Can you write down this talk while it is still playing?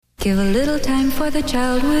Give a little time for the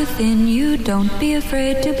child within you. Don't be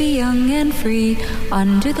afraid to be young and free.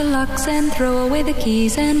 Undo the locks and throw away the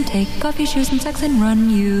keys and take off your shoes and socks and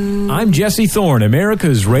run you. I'm Jesse Thorne,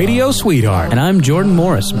 America's radio sweetheart. And I'm Jordan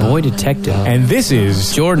Morris, boy detective. And this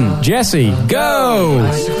is Jordan. Jesse, go!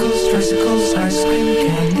 Bicycles, tricycles, ice cream,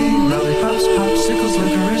 candy, lollipops, popsicles,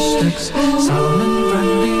 licorice sticks, Solomon,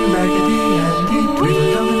 Grundy, Raggedy Andy,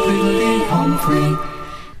 Tweedledum and Tweedledee, home free.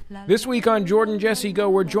 This week on Jordan Jesse Go,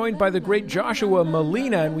 we're joined by the great Joshua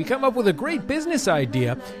Malina, and we come up with a great business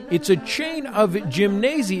idea. It's a chain of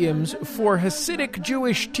gymnasiums for Hasidic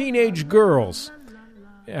Jewish teenage girls.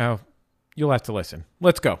 You'll have to listen.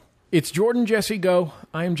 Let's go. It's Jordan Jesse Go.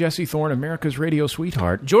 I'm Jesse Thorne, America's radio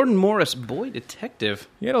sweetheart. Jordan Morris, boy detective.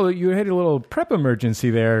 You had a little prep emergency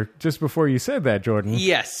there just before you said that, Jordan.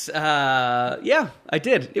 Yes. Yeah, I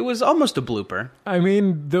did. It was almost a blooper. I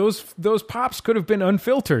mean, those pops could have been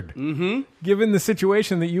unfiltered. Mm-hmm. Given the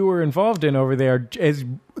situation that you were involved in over there, as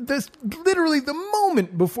this literally the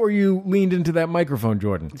moment before you leaned into that microphone,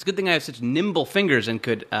 Jordan. It's a good thing I have such nimble fingers and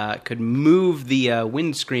could move the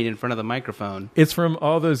windscreen in front of the microphone. It's from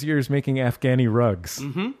all those years making Afghani rugs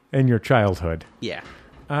in your childhood. Yeah.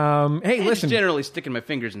 Hey, listen. Just generally sticking my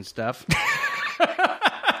fingers in stuff.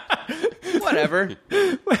 Whatever.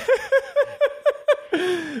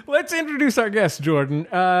 Let's introduce our guest, Jordan.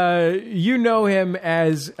 You know him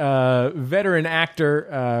as a veteran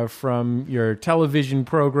actor from your television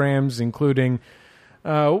programs, including,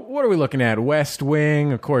 what are we looking at? West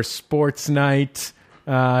Wing, of course, Sports Night.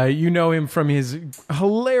 You know him from his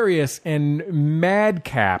hilarious and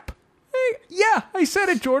madcap. Yeah, I said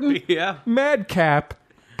it, Jordan. Yeah. Madcap,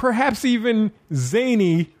 perhaps even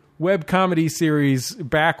zany web comedy series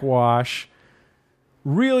Backwash.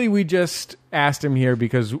 Really, we just asked him here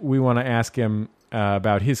because we want to ask him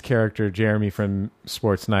about his character, Jeremy from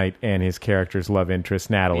Sports Night, and his character's love interest,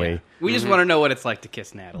 Natalie. Yeah. We just want to know what it's like to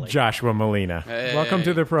kiss Natalie. Joshua Molina. Hey. Welcome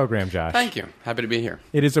to the program, Josh. Thank you. Happy to be here.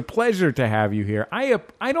 It is a pleasure to have you here. I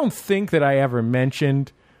don't think that I ever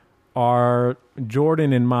mentioned our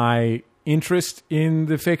Jordan and my interest in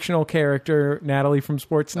the fictional character, Natalie from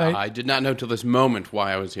Sports Night. I did not know till this moment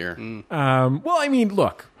why I was here. Well, I mean,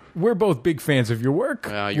 look. We're both big fans of your work.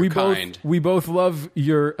 You're kind. We both love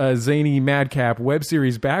your zany madcap web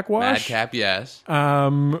series Backwash. Madcap, yes.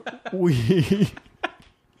 We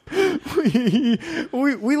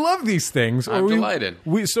love these things. I'm delighted.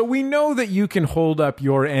 So we know that you can hold up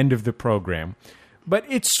your end of the program. But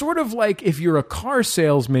it's sort of like if you're a car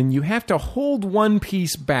salesman, you have to hold one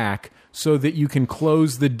piece back so that you can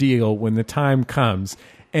close the deal when the time comes.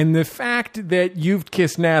 And the fact that you've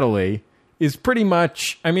kissed Natalie is pretty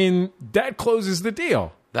much, I mean, that closes the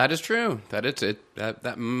deal. That is true. That is it.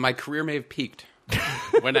 That my career may have peaked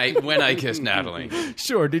when I kissed Natalie.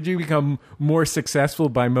 Sure. Did you become more successful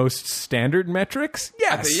by most standard metrics?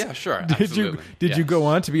 Yes. Yeah, sure. Absolutely. Did you go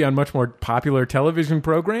on to be on much more popular television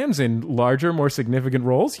programs in larger, more significant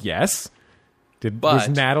roles? Yes. Was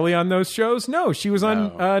Natalie on those shows? No, she was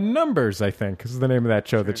on Numbers, I think, is the name of that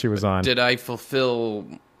show that she was on. Did I fulfill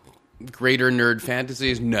greater nerd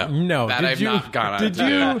fantasies? No. That I've not gone on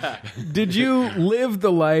to. Did you live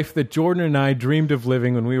the life that Jordan and I dreamed of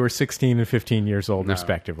living when we were 16 and 15 years old,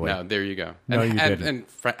 respectively? No, there you go. No, you didn't. And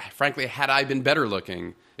frankly, had I been better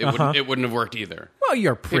looking, it wouldn't have worked either. Well,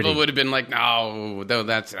 you're pretty. People would have been like, no,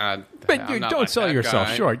 that's... but you don't sell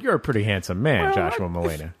yourself short. You're a pretty handsome man, Joshua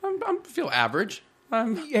Molina. I feel average.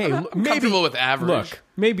 I'm comfortable with average. Look,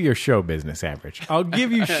 maybe you're show business average. I'll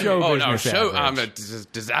give you show business average. I'm a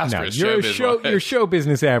disastrous show business. You're show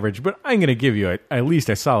business average, but I'm going to give you at least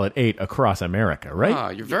a solid 8 across America, right? Ah,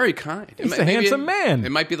 you're very kind. He's a handsome man.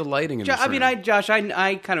 It might be the lighting in this room. I mean, Josh,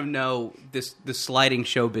 I kind of know the sliding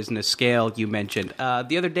show business scale you mentioned.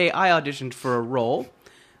 The other day, I auditioned for a role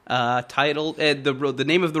titled the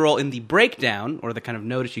name of the role in the breakdown, or the kind of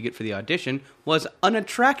notice you get for the audition, was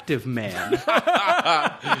Unattractive Man.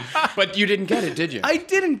 But you didn't get it, did you? I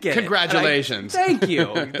didn't get Congratulations. it. Thank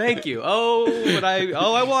you. I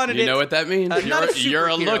wanted it. You know what that means? You're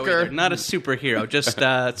a looker. Either. Not a superhero. Just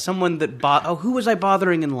someone that who was I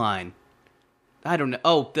bothering in line? I don't know.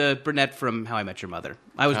 Oh, the brunette from How I Met Your Mother.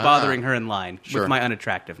 I was bothering her in line with my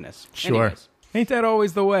unattractiveness. Sure. Anyways. Ain't that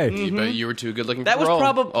always the way? But you were too good looking. That for the role,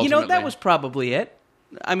 that was probably it.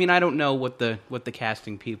 I mean, I don't know what the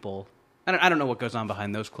casting people. I don't know what goes on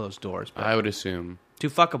behind those closed doors. But I would assume too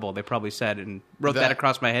fuckable. They probably said and wrote that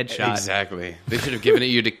across my headshot. Exactly. They should have given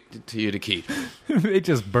it to you to keep. They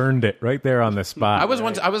just burned it right there on the spot.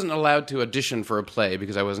 I wasn't allowed to audition for a play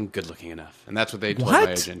because I wasn't good looking enough, and that's what they told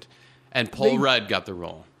my agent. And Paul Rudd got the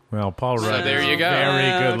role. Well, Paul Rudd. there you go.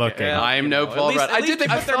 Very good looking. Yeah. I am no Paul Rudd. At least they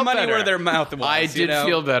put their money where their mouth was. I did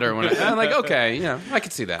feel better when I'm like, okay, I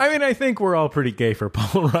could see that. I mean, I think we're all pretty gay for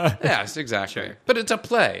Paul Rudd. Yes, exactly. Sure. But it's a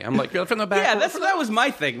play. I'm like, from the back. Yeah, that was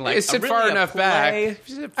my thing. Like, sit really far a enough play? back. If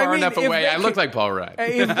you sit far enough away, I look like Paul Rudd.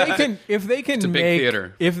 If they can It's a big make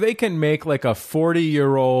theater. if they can make like a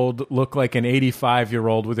 40-year-old look like an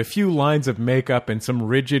 85-year-old with a few lines of makeup and some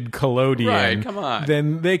rigid collodion, Right, come on.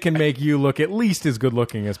 then they can make you look at least as good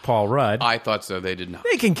looking as Paul Rudd. I thought so. They did not.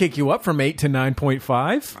 They can kick you up from 8 to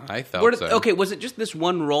 9.5. I felt so. Okay, was it just this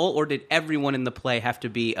one role, or did everyone in the play have to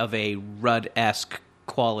be of a Rudd-esque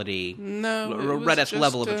quality? No, it was Rudd-esque just,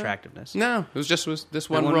 level of attractiveness. No, it was just this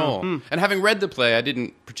one one role. role. And having read the play, I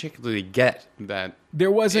didn't particularly get that. There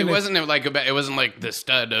wasn't. It wasn't like the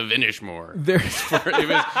stud of Inishmore. There's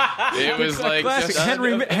It was like classic just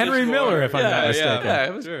Henry Miller, if I'm not mistaken. Yeah,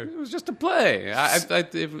 it was just a play. I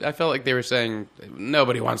felt like they were saying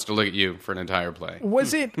nobody wants to look at you for an entire play.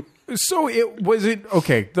 Was it? So was it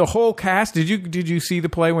okay? The whole cast. Did you see the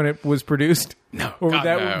play when it was produced? No, or God,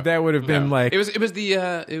 no. that would have been like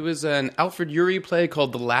it was an Alfred Ury play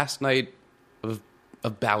called The Last Night of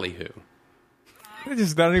Ballyhoo. It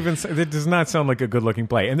just don't even. It does not sound like a good looking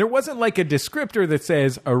play, and there wasn't like a descriptor that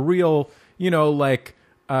says a real,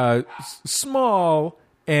 small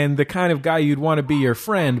and the kind of guy you'd want to be your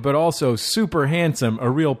friend, but also super handsome,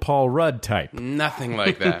 a real Paul Rudd type. Nothing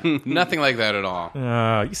like that. Nothing like that at all.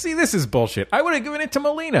 You see, this is bullshit. I would have given it to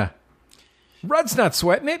Malina. Rudd's not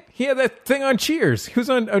sweating it. He had that thing on Cheers. He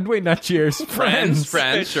was on... wait, not Cheers. Friends,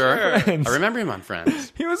 sure. Friends. I remember him on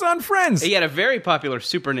Friends. He was on Friends. He had a very popular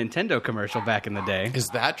Super Nintendo commercial back in the day. Is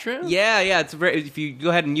that true? Yeah. It's if you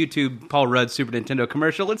go ahead and YouTube Paul Rudd Super Nintendo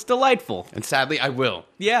commercial, it's delightful. And sadly, I will.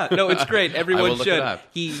 Yeah, no, it's great. Everyone I will look should. it up.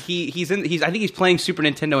 He's I think he's playing Super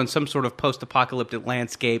Nintendo in some sort of post-apocalyptic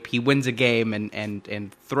landscape. He wins a game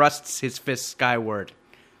and thrusts his fist skyward.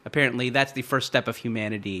 Apparently, that's the first step of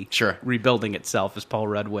humanity rebuilding itself, as Paul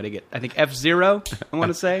Rudd winning it. I think F-Zero, I want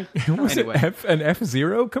to say. Was anyway. it an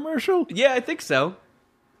F-Zero commercial? Yeah, I think so.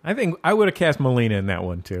 I think I would have cast Malina in that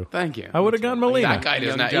one, too. Thank you. I would have gone Malina. That guy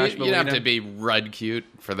does not... Josh You don't have Malina. to be Rudd cute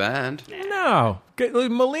for that. No.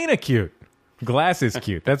 Malina cute. Glasses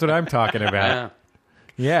cute. That's what I'm talking about.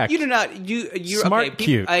 Yeah. You do not. You're Smart, okay,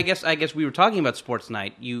 cute. I guess we were talking about Sports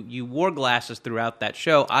Night. You wore glasses throughout that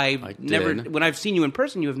show. I never. did. When I've seen you in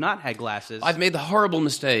person, you have not had glasses. I've made the horrible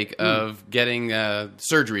mistake of getting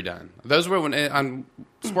surgery done. Those were when on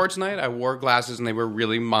Sports Night I wore glasses and they were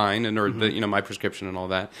really mine and my prescription and all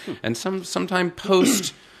that. And sometime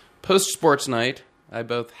post Sports Night, I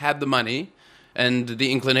both had the money and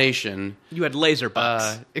the inclination. You had laser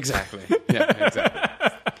bucks. Exactly. Yeah, exactly.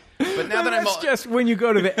 But now that That's just when you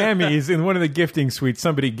go to the Emmys in one of the gifting suites,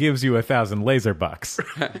 somebody gives you 1,000 laser bucks.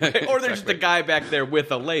 Or there's just a guy back there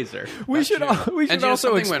with a laser. We should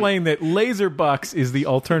also explain that laser bucks is the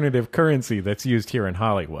alternative currency that's used here in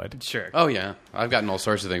Hollywood. Sure. Oh yeah, I've gotten all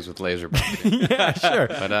sorts of things with laser bucks. Yeah, sure.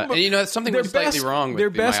 But something was slightly wrong with They're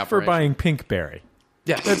my best for operation. buying Pinkberry.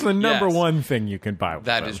 Yes, That's the number one thing you can buy with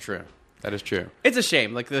That them. is true. That is true. It's a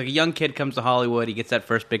shame. Like a young kid comes to Hollywood, he gets that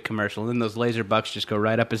first big commercial, and then those laser bucks just go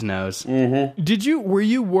right up his nose. Mm-hmm. Were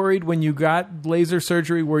you worried when you got laser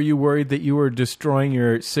surgery? Were you worried that you were destroying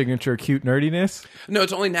your signature cute nerdiness? No,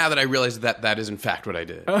 it's only now that I realize that is in fact what I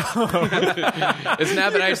did. It's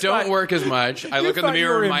now that I don't work as much. I look in the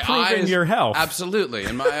mirror and my eyes. Your health. Absolutely,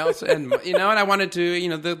 and and I wanted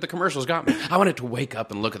to. The commercials got me. I wanted to wake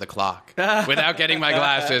up and look at the clock without getting my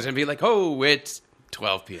glasses and be like, oh, it's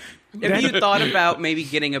 12 p.m. Have you thought about maybe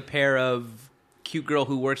getting a pair of cute girl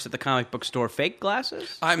who works at the comic book store fake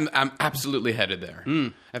glasses? I'm absolutely headed there.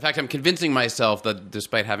 In fact, I'm convincing myself that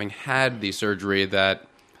despite having had the surgery that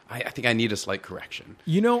I think I need a slight correction.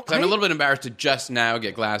 I'm a little bit embarrassed to just now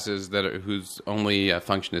get glasses whose only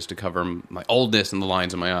function is to cover my oldness and the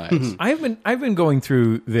lines in my eyes. Mm-hmm. I've been going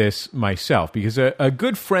through this myself because a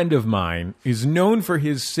good friend of mine is known for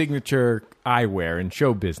his signature eyewear in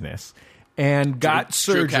show business. And got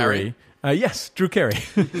surgery. Yes, Drew Carey.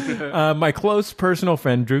 My close personal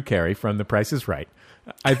friend, Drew Carey, from The Price is Right.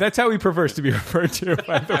 That's how he prefers to be referred to,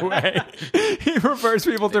 by the way. He prefers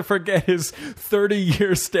people to forget his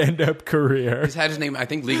 30-year stand-up career. He's had his name, I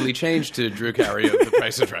think, legally changed to Drew Carey of The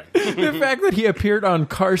Price is Right. The fact that he appeared on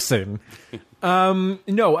Carson.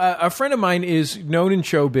 A friend of mine is known in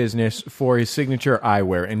show business for his signature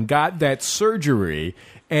eyewear and got that surgery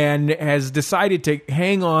and has decided to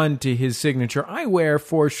hang on to his signature eyewear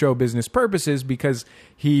for show business purposes because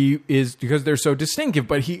they're so distinctive,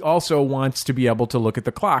 but he also wants to be able to look at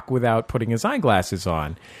the clock without putting his eyeglasses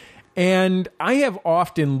on. And I have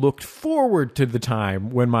often looked forward to the time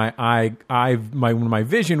when my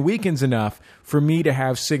vision weakens enough for me to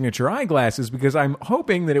have signature eyeglasses, because I'm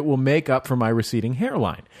hoping that it will make up for my receding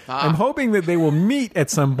hairline. I'm hoping that they will meet at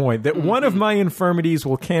some point, that one of my infirmities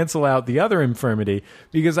will cancel out the other infirmity,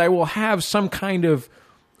 because I will have some kind of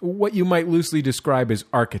what you might loosely describe as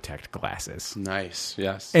architect glasses. Nice,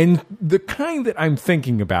 yes. And the kind that I'm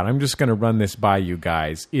thinking about, I'm just going to run this by you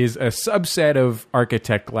guys, is a subset of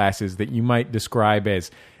architect glasses that you might describe as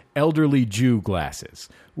elderly Jew glasses,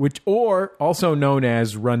 or also known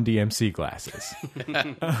as Run DMC glasses.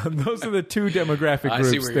 Those are the two demographic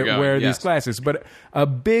groups that wear these glasses. But a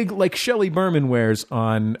big, like Shelley Berman wears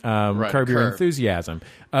on Curb Your Enthusiasm,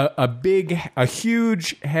 a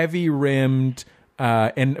huge, heavy-rimmed,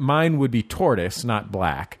 and mine would be tortoise, not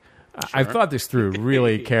black. Sure. I've thought this through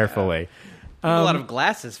really carefully. A lot of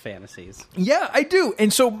glasses fantasies. Yeah, I do.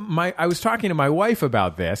 And so I was talking to my wife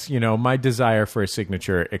about this, my desire for a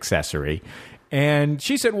signature accessory. And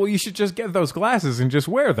she said, well, you should just get those glasses and just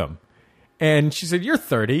wear them. And she said, you're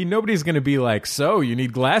 30. Nobody's going to be like, so you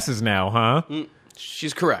need glasses now, huh?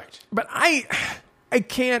 She's correct. But I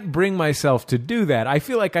can't bring myself to do that. I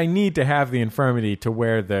feel like I need to have the infirmity to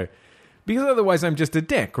wear because otherwise I'm just a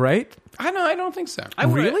dick, right? I don't think so.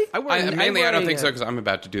 Really? Mainly, I don't think so because I'm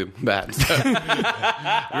about to do that. So.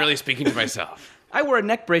 I'm really speaking to myself. I wear a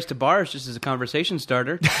neck brace to bars just as a conversation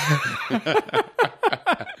starter.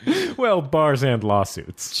 Well, bars and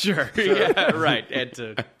lawsuits. Sure. Yeah, right. And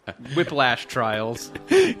to whiplash trials.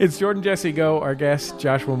 It's Jordan Jesse Go, our guest,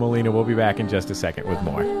 Joshua Malina. We'll be back in just a second with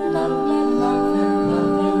more.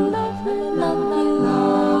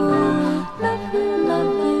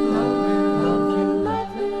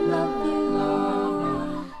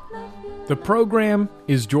 The program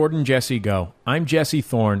is Jordan Jesse Go. I'm Jesse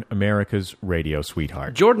Thorne, America's radio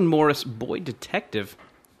sweetheart. Jordan Morris, boy detective.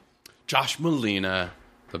 Josh Malina,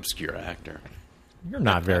 obscure actor. You're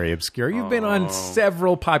not very obscure. You've been on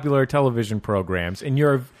several popular television programs, and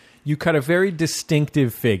you cut a very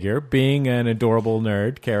distinctive figure, being an adorable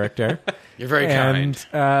nerd character. You're very kind.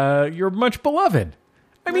 And you're much beloved.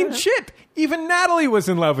 I mean, shit. Even Natalie was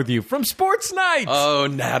in love with you from Sports Night. Oh,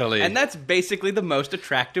 Natalie. And that's basically the most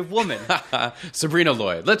attractive woman. Sabrina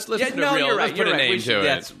Lloyd. Let's put a name to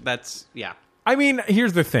it. That's I mean,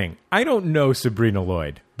 here's the thing. I don't know Sabrina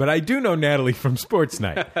Lloyd, but I do know Natalie from Sports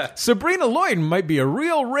Night. Sabrina Lloyd might be a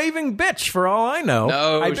real raving bitch for all I know.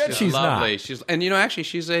 No, I bet she's lovely. not. And actually,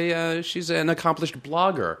 she's an accomplished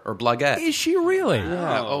blogger or blogette. Is she really?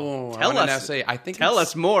 Yeah. Tell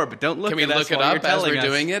us more, but don't look. Can we look it up as we're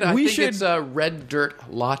doing it? I think it's Red Dirt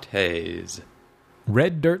Lattes.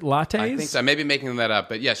 Red Dirt Lattes? I think so. I may be making that up,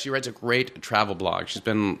 but yes, she writes a great travel blog. She's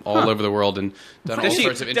been all over the world and done all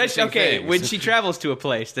sorts of interesting things. When she travels to a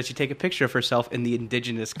place, does she take a picture of herself in the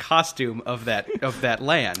indigenous costume of that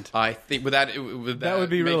land? I think that would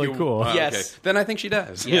be really cool. Yes. Okay. Then I think she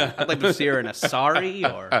does. Yeah. I'd like to see her in a sari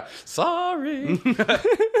or sorry.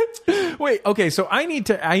 Wait, okay, so I need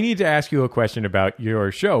to ask you a question about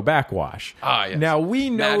your show, Backwash. Yes. Now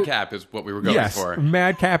we know Madcap is what we were going for.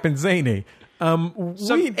 Madcap and Zany.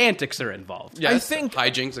 Some antics are involved. Yes, I think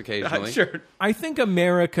hijinks occasionally. Sure. I think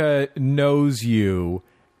America knows you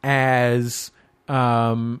as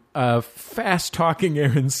a fast-talking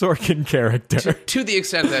Aaron Sorkin character. To the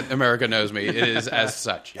extent that America knows me, it is as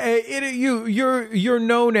such. You're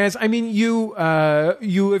known as. I mean, you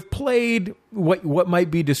have played what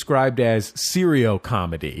might be described as serio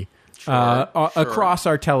comedy. Sure. Across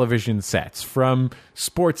our television sets, from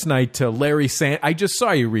Sports Night to Larry Sanders. I just saw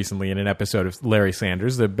you recently in an episode of Larry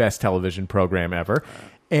Sanders, the best television program ever.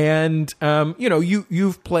 And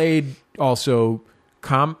you've played also.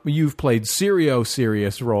 You've played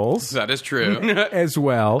serious roles. That is true. As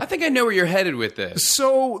well. I think I know where you're headed with this.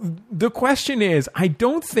 So the question is, I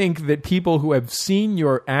don't think that people who have seen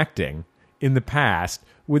your acting in the past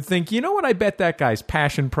would think, you know what I bet that guy's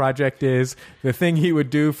passion project is? The thing he would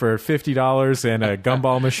do for $50 and a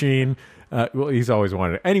gumball machine. Well, he's always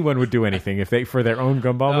wanted it. Anyone would do anything for their own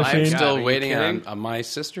gumball machine. I'm still waiting on my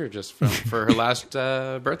sister just for her last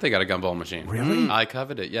birthday got a gumball machine. Really? I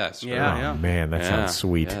covet it, yes. Yeah. Man, that sounds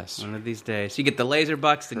sweet. Yes. One of these days. You get the laser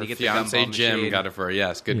bucks, and you get the gumball machine. Jim got it for her.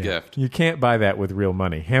 Yes, good gift. You can't buy that with real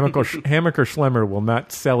money. Hammaker Schlemmer will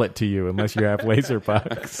not sell it to you unless you have laser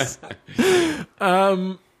bucks.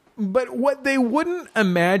 But what they wouldn't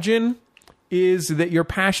imagine is that your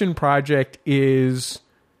passion project is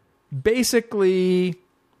basically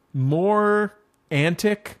more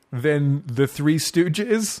antic than the Three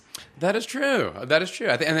Stooges. That is true. That is true.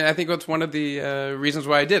 And I think that's one of the reasons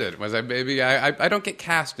why I did it was I don't get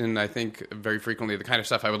cast in, I think, very frequently the kind of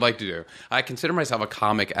stuff I would like to do. I consider myself a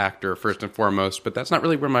comic actor first and foremost, but that's not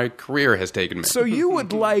really where my career has taken me. So you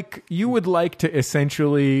would like to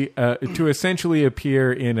essentially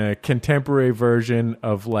appear in a contemporary version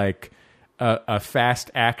of like a fast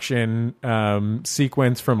action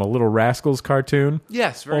sequence from a Little Rascals cartoon.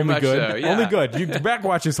 Yes, very Only much good. so. Yeah. Only good. You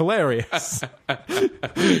backwatch is hilarious,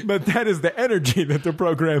 but that is the energy that the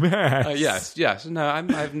program has. Yes. No, I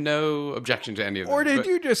have no objection to any of that. Or did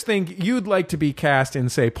you just think you'd like to be cast in,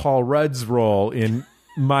 say, Paul Rudd's role in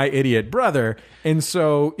My Idiot Brother? And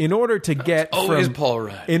so, in order to get always from Paul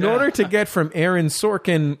Rudd, in order to get from Aaron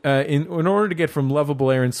Sorkin, in order to get from lovable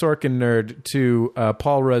Aaron Sorkin nerd to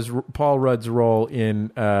Paul Rudd's role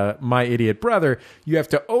in My Idiot Brother, you have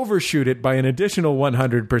to overshoot it by an additional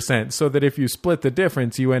 100%, so that if you split the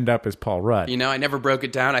difference, you end up as Paul Rudd. You know, I never broke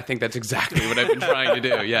it down. I think that's exactly what I've been trying to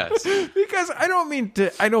do. Yes, because I don't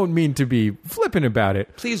mean to be flippant about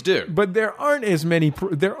it. Please do. But there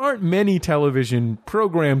aren't many television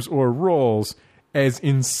programs or roles as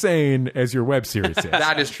insane as your web series is.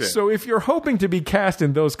 That is true. So if you're hoping to be cast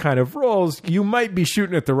in those kind of roles, you might be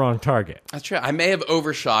shooting at the wrong target. That's true. I may have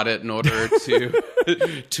overshot it in order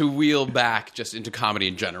to wheel back just into comedy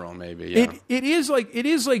in general. Maybe. Yeah. It is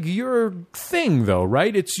like your thing, though,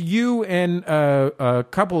 right? It's you and a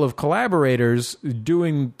couple of collaborators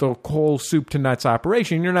doing the whole soup to nuts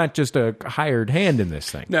operation. You're not just a hired hand in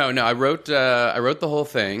this thing. No. I wrote the whole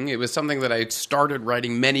thing. It was something that I started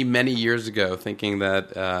writing many, many years ago, thinking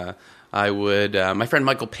that I would, my friend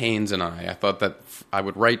Michael Paines and I thought that I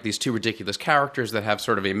would write these two ridiculous characters that have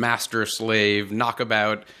sort of a master-slave,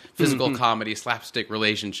 knockabout, physical comedy, slapstick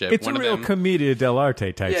relationship. It's a real commedia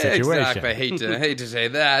dell'arte type situation. Exactly. I hate to say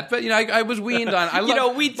that, but I was weaned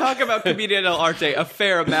on. We talk about commedia dell'arte a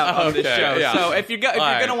fair amount on this show. Yeah. So if you're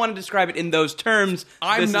going to want to describe it in those terms,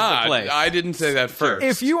 I'm this not. is the place. I didn't say that first.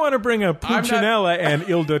 If you want to bring up Puccinella and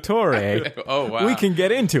Il Dottore, oh wow, we can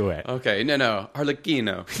get into it. Okay, no,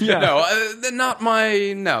 Arlecchino. Yeah. Not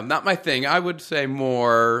my thing. I would say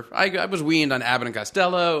more. I was weaned on Abbott and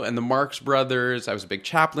Costello and the Marx Brothers. I was a big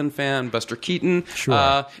Chaplin fan, Buster Keaton.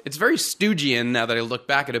 Sure. It's very Stoogian now that I look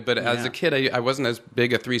back at it, but as a kid, I wasn't as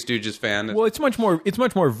big a Three Stooges fan. Well, it's much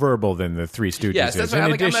more verbal than the Three Stooges. Yes, is, that's in why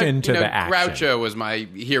addition to the action. Groucho was my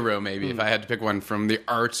hero, maybe, if I had to pick one from the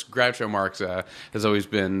arts. Groucho Marx has always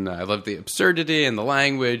been, I love the absurdity and the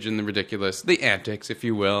language and the ridiculous, the antics, if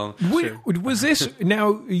you will. Was this,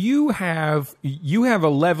 now you have a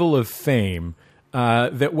level of fame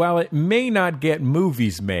that while it may not get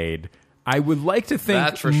movies made, I would like to think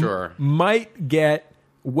that's for sure might get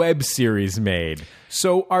web series made.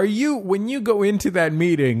 So are you, when you go into that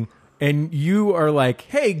meeting and you are like,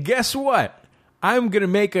 hey, guess what? I'm going to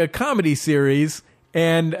make a comedy series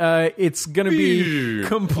and it's going to be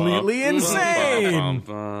completely insane.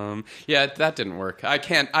 Yeah, that didn't work. I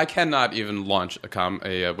cannot even launch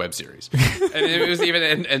a web series. And it was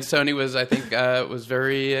even, and Sony was, I think, was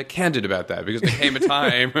very candid about that, because there came a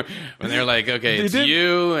time when they were like, okay, it's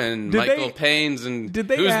you and Michael Paines, and who's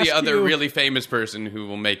the other really famous person who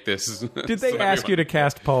will make this? Did they ask you to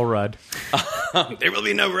cast Paul Rudd? There will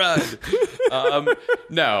be no Rudd.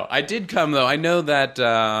 No, I did come, though. I know that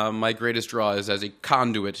my greatest draw is as a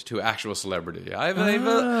conduit to actual celebrity. I have a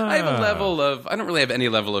level of, I don't really have any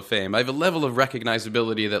level of fame. I have a level of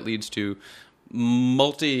recognizability that leads to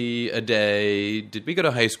multi-a-day. Did we go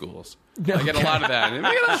to high schools? I get a lot of that. Did we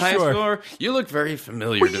go to high school? You look very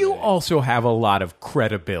familiar But to you me. also have a lot of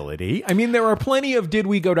credibility. I mean, there are plenty of did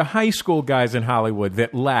we go to high school guys in Hollywood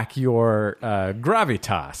that lack your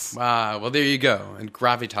gravitas. Well, there you go. And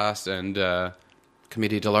gravitas and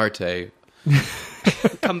commedia dell'arte.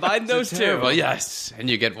 Combine those two. Well, yes, and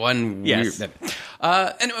you get one. Yes. Weird,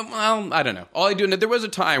 anyway, well, I don't know. All I do, there was a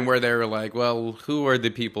time where they were like, "Well, who are the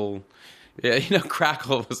people?" Yeah,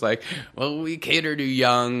 Crackle was like, "Well, we cater to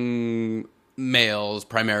young males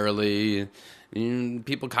primarily.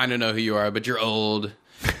 People kind of know who you are, but you're old."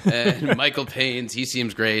 And Michael Paines, he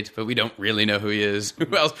seems great, but we don't really know who he is.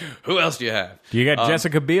 Who else do you have? Do you got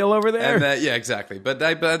Jessica Biel over there? And yeah, exactly.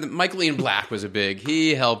 But Michael Ian Black was a big.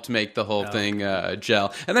 He helped make the whole thing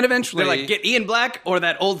gel. And then eventually, they're like, get Ian Black or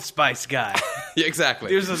that Old Spice guy. Yeah,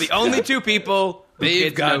 exactly. Those are the only two people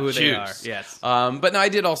they've got know who juice. They are. Yes. But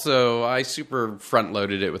no, I super front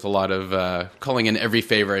loaded it with a lot of calling in every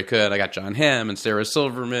favor I could. I got John Hamm and Sarah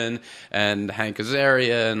Silverman and Hank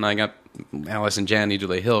Azaria, and I got Alice and Janney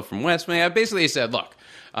DeLay Hill from West Wing. I basically said, look,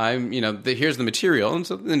 here's the material, and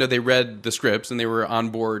so they read the scripts and they were on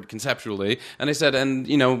board conceptually. And I said, and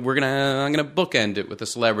I'm gonna bookend it with a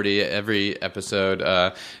celebrity every episode,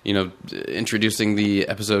 introducing the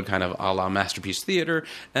episode kind of a la Masterpiece Theater,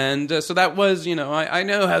 and so that was I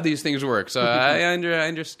know how these things work, so I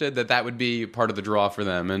understood that would be part of the draw for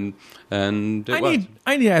them, and I need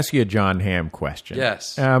to ask you a John Hamm question.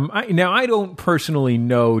 Yes. I don't personally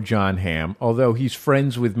know John Hamm, although he's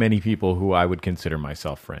friends with many people who I would consider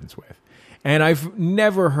myself friends with. And I've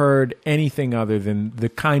never heard anything other than the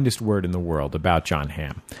kindest word in the world about John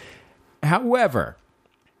Hamm. However,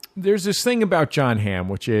 there's this thing about John Hamm,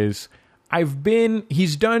 which is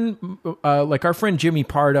he's done, like our friend Jimmy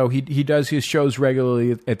Pardo, he does his shows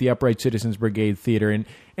regularly at the Upright Citizens Brigade Theater.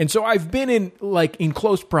 And so I've been in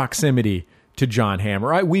close proximity to John Hamm.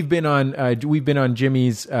 Right? We've been on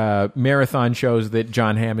Jimmy's marathon shows that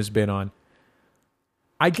John Hamm has been on.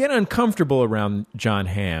 I get uncomfortable around John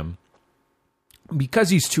Hamm because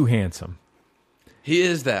he's too handsome. He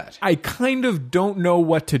is that. I kind of don't know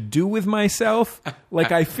what to do with myself.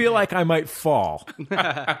 Like, I feel like I might fall.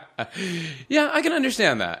 Yeah, I can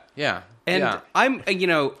understand that. Yeah. And I'm,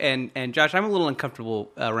 and Josh, I'm a little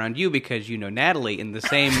uncomfortable around you because you know Natalie in the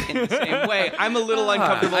same way. I'm a little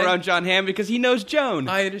uncomfortable around John Hamm because he knows Joan.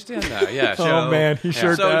 I understand that. Yeah. Oh man, he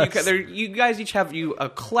sure does. So you guys each have a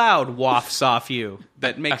cloud wafts off you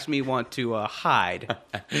that makes me want to hide.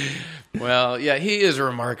 Well, yeah, he is a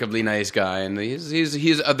remarkably nice guy, and he's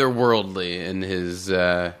otherworldly in his.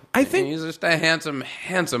 I think he's just a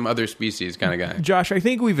handsome other species kind of guy. Josh, I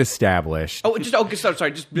think we've established.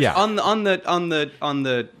 Sorry. Just yeah. on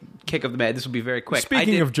the kick of the bed. This will be very quick.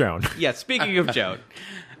 Speaking of Joan. Yeah, speaking of Joan.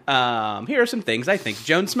 Here are some things I think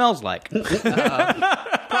Joan smells like.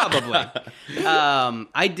 Probably.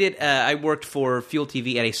 I worked for Fuel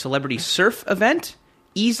TV at a celebrity surf event.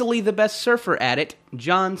 Easily the best surfer at it,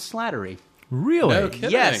 John Slattery. Really? No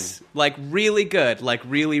kidding. Yes, like really good, like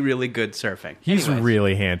really, really good surfing. He's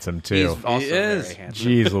really handsome too. He's also very handsome.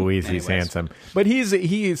 Jeez Louise, he's handsome. But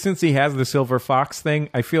since he has the Silver Fox thing,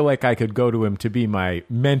 I feel like I could go to him to be my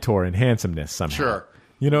mentor in handsomeness somehow. Sure.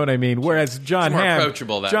 You know what I mean? Whereas John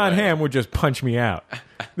Hamm would just punch me out.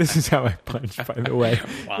 This is how I punch, by the way.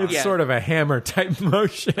 Wow. It's sort of a hammer type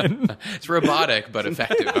motion. It's robotic, but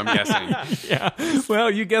effective, I'm guessing. Yeah.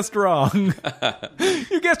 Well, you guessed wrong.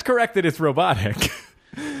 You guessed correct that it's robotic.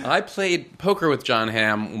 I played poker with John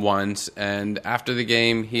Hamm once, and after the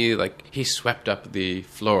game, he swept up the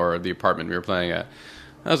floor of the apartment we were playing at.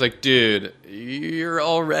 I was like, dude, you're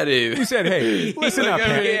already... You said, hey, listen up,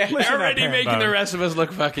 Ham. You're already making the rest of us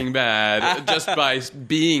look fucking bad just by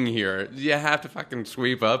being here. You have to fucking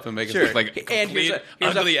sweep up and make us look like complete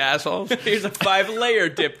ugly assholes. Here's a 5-layer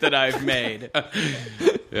dip that I've made.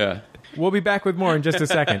 Yeah. We'll be back with more in just a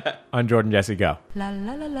second on Jordan Jesse Go.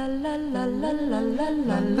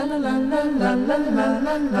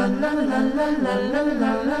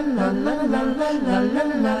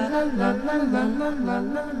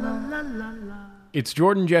 It's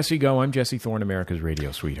Jordan Jesse Go. I'm Jesse Thorne, America's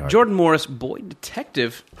radio sweetheart. Jordan Morris, boy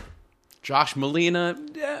detective. Josh Malina,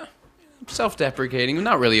 self-deprecating,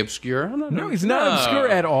 not really obscure. No, he's not obscure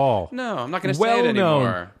at all. No, I'm not going to say it anymore.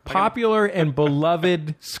 Well-known, popular and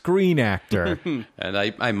beloved screen actor. And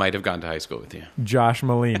I might have gone to high school with you. Josh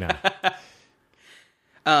Malina.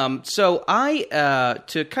 So I,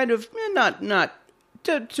 to kind of,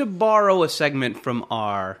 to borrow a segment from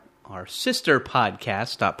our sister podcast,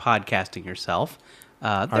 Stop Podcasting Yourself.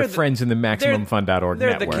 Our friends in the MaximumFun.org they're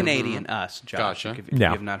network. They're the Canadian Us, Josh, Gotcha. if you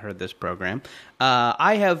have not heard this program.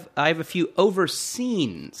 I have a few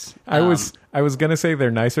overseens. I was going to say they're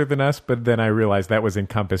nicer than us, but then I realized that was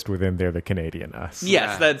encompassed within they're the Canadian Us.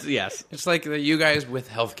 Yes, yes. It's like you guys with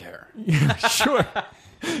healthcare. Yeah, sure.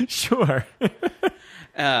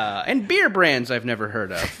 And beer brands I've never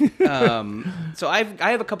heard of. So I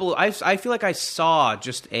have a couple. I feel like I saw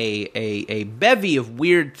just a bevy of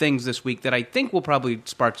weird things this week that I think will probably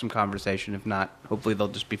spark some conversation. If not, hopefully they'll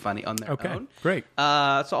just be funny on their own. Okay, great. So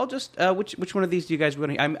I'll just which one of these do you guys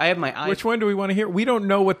want to hear? I have my eyes. Which one do we want to hear? We don't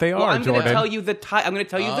know what they are. I'm going to tell you I'm going to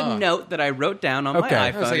tell you the note that I wrote down on my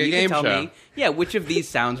iPhone. It's like a you game can tell show. me, which of these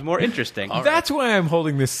sounds more interesting. That's why I'm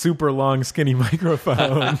holding this super long, skinny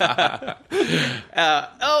microphone.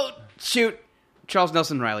 Oh, shoot. Charles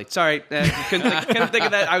Nelson Riley. Sorry. Couldn't think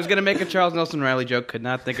of that. I was going to make a Charles Nelson Riley joke. Could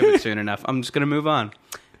not think of it soon enough. I'm just going to move on.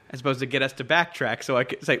 I suppose to get us to backtrack so I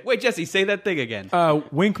could say, wait, Jesse, say that thing again.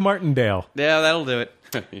 Wink Martindale. Yeah, that'll do it.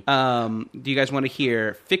 Do you guys want to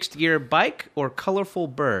hear Fixed Gear Bike or Colorful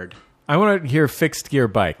Bird? I want to hear fixed gear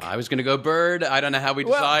bike. I was going to go bird. I don't know how we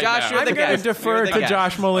decide. Josh, now. you're I'm the going to guest. defer You're the to guest.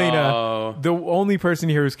 Josh Malina, Oh. the only person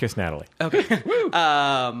here who's kissed Natalie.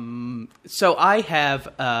 So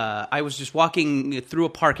I was just walking through a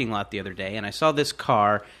parking lot the other day, and I saw this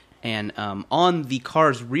car, and on the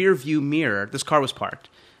car's rear view mirror, this car was parked.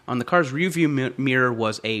 On the car's rear view mirror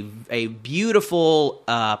was a beautiful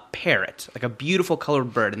parrot, like a beautiful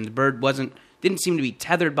colored bird, and the bird didn't seem to be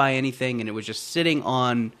tethered by anything, and it was just sitting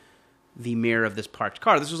on the mirror of this parked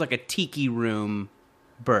car. This was like a tiki room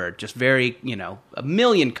bird, just very, a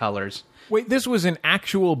million colors. Wait, this was an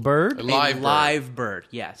actual bird? A live bird. Live bird,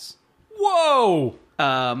 yes. Whoa!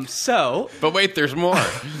 But wait, there's more.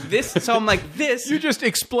 So I'm like, this. You just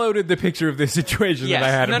exploded the picture of the situation Yes. that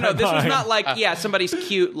I had in my this was mind. not like, somebody's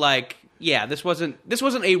cute, like, this wasn't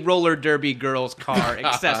a roller derby girl's car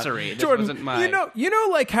accessory. This Jordan, wasn't my... you know,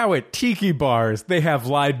 like how at tiki bars they have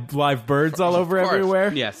live birds all over course.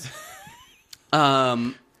 everywhere. Yes.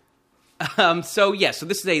 So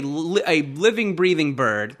this is a living, breathing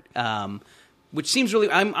bird, which seems really.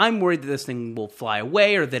 I'm worried that this thing will fly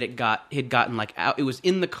away, or that it had gotten like out. It was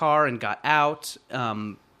in the car and got out.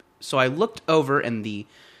 So I looked over, and the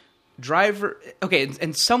driver. Okay,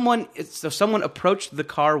 and someone approached the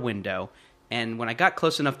car window, and when I got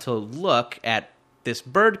close enough to look at this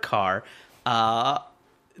bird car, a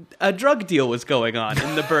drug deal was going on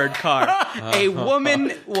in the bird car. A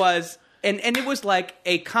woman was. And it was like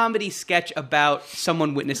a comedy sketch about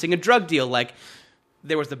someone witnessing a drug deal. Like,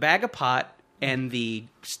 there was the bag of pot and the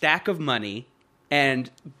stack of money,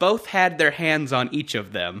 and both had their hands on each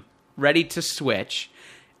of them, ready to switch.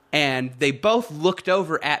 And they both looked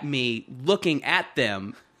over at me, looking at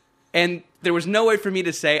them. And there was no way for me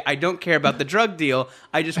to say, I don't care about the drug deal.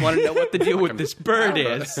 I just want to know what the deal with this bird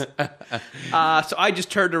is. So I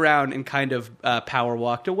just turned around and kind of power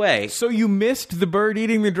walked away. So you missed the bird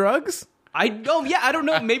eating the drugs? I don't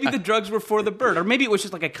know. Maybe the drugs were for the bird, or maybe it was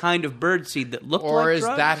just like a kind of bird seed that looked Or like is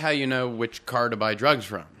drugs. that how you know which car to buy drugs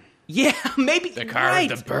from? Yeah, maybe The car right.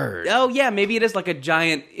 with the bird. Oh yeah, maybe it is like a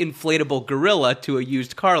giant inflatable gorilla to a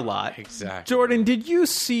used car lot. Exactly. Jordan, did you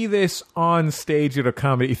see this on stage at a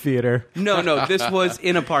comedy theater? No, this was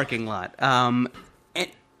in a parking lot. And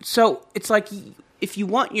so it's like, if you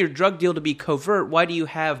want your drug deal to be covert, why do you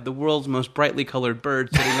have the world's most brightly colored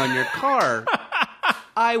bird sitting on your car?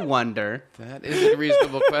 I wonder. That is a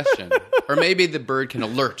reasonable question. Or maybe the bird can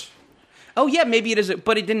alert. Oh yeah, maybe it is,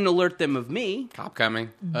 but it didn't alert them of me. Cop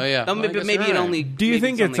coming. Oh, yeah. Oh, Well, I but guess maybe you're it right. only. Do you maybe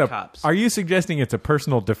think it's only a? cops? Are you suggesting it's a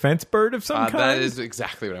personal defense bird of some kind? That is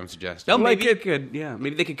exactly what I'm suggesting. No, Like maybe it could. Yeah,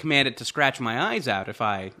 maybe they could command it to scratch my eyes out if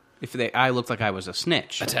I looked like I was a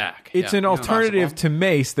snitch. Attack. It's Yeah. an alternative Possible. to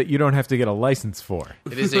mace that you don't have to get a license for.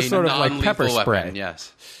 It is It's a sort of like non-lethal pepper spray. weapon,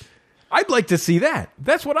 yes. I'd like to see that.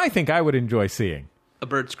 That's what I think I would enjoy seeing. A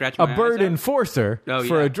bird scratch A my bird eyes out? enforcer Oh,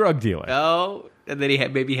 for yeah. a drug dealer. Oh, and then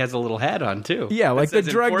maybe he has a little hat on too. Yeah, like It the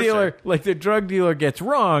says drug enforcer. dealer. Like the drug dealer gets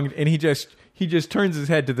wronged, and he just turns his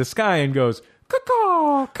head to the sky and goes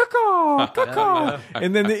caw caw caw,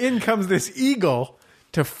 and then in comes this eagle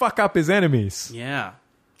to fuck up his enemies, Yeah,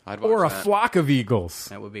 I'd watch or a that. flock of eagles.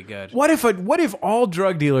 that would be good. What if all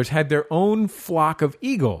drug dealers had their own flock of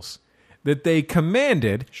eagles that they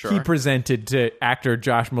commanded? Sure. He presented to actor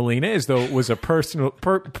Josh Malina as though it was a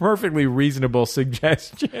perfectly reasonable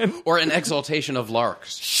suggestion. Or an exaltation of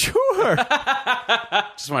larks. Sure.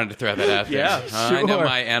 Just wanted to throw that out there. Yeah, I know sure.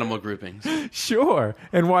 my animal groupings. Sure.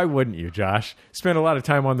 And why wouldn't you, Josh? Spent a lot of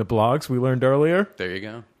time on the blogs we learned earlier. There you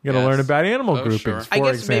go. You got to Yes. learn about animal Oh, groupings. sure. For I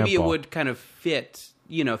guess example. maybe it would kind of fit,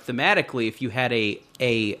 thematically, if you had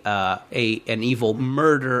an evil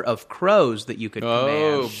murder of crows that you could Oh,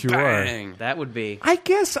 command. Sure. bang. That would be. I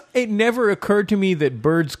guess it never occurred to me that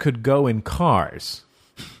birds could go in cars.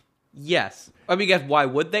 Yes. I mean, guess why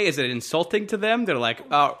would they? Is it insulting to them? They're like,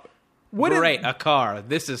 oh, What if- great, a car.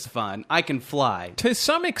 This is fun. I can fly. To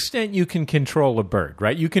some extent, you can control a bird,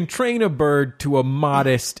 right? You can train a bird to a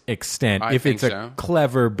modest extent I if think it's a so.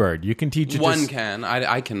 clever bird. You can teach it One to can.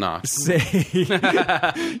 I cannot. say.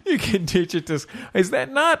 You can teach it to. Is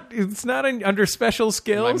that not? It's not under special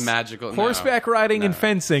skills. My magical- no. horseback riding and No.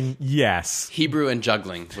 fencing. Yes. Hebrew and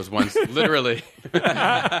juggling was once literally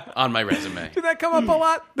on my resume. Did that come up a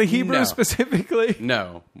lot? The Hebrew No. specifically.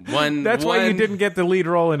 No. That's why you didn't get the lead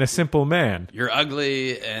role in A Simple Man. You're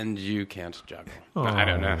ugly and you can't juggle. I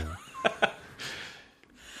don't know.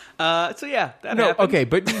 So yeah, that No, happened. okay,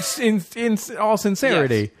 but in all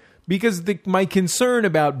sincerity, Yes. because my concern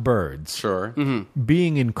about birds Sure.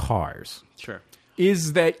 being in cars Sure.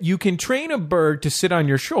 is that you can train a bird to sit on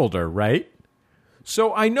your shoulder, right?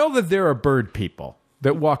 So I know that there are bird people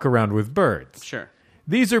that walk around with birds. Sure.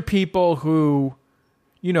 These are people who,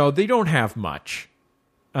 they don't have much.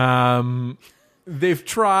 They've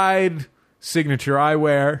tried Signature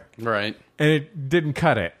Eyewear, Right. and it didn't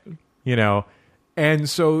cut it, And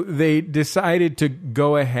so they decided to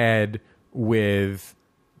go ahead with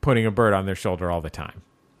putting a bird on their shoulder all the time.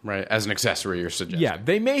 Right. As an accessory, you're suggesting. Yeah,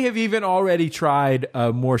 they may have even already tried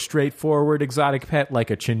a more straightforward exotic pet like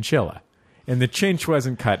a chinchilla. And the chinch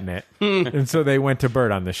wasn't cutting it. And so they went to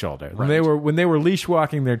bird on the shoulder. Right. When they were leash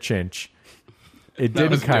walking their chinch, it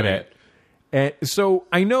didn't cut it. And so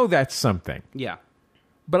I know that's something. Yeah.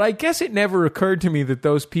 But I guess it never occurred to me that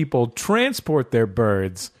those people transport their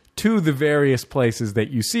birds to the various places that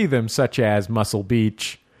you see them, such as Muscle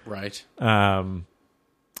Beach, Right. Parking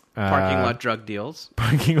lot drug deals.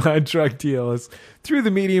 through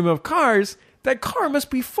the medium of cars. That car must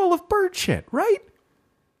be full of bird shit, right?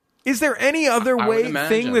 Is there any other I would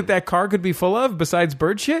thing imagine. that car could be full of besides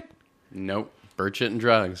bird shit? Nope. Bird shit and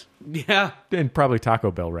drugs. Yeah. And probably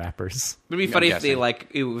Taco Bell wrappers. It'd be funny if guessing.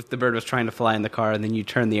 if the bird was trying to fly in the car and then you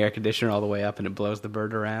turn the air conditioner all the way up and it blows the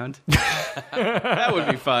bird around. That would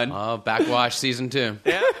be fun. Oh, Backwash season 2.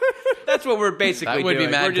 Yeah. That's what we're basically That would be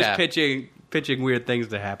doing. We're just madcap. pitching weird things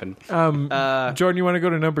to happen. Jordan, you want to go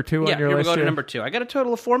to number 2 Yeah, on your here we list? go to number 2. I got a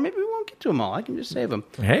total of 4. Maybe we won't get to them all. I can just save them.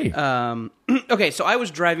 Hey. Okay, so I was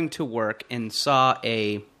driving to work and saw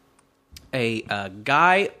a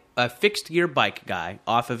guy, a fixed gear bike guy,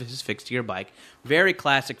 off of his fixed gear bike. Very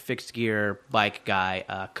classic fixed gear bike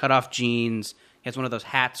guy. Cut off jeans. He has one of those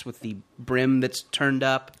hats with the brim that's turned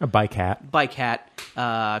up. A bike hat. Bike hat,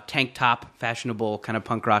 tank top, fashionable kind of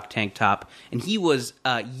punk rock tank top, and he was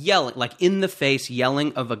yelling, like in the face,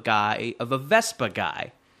 yelling of a Vespa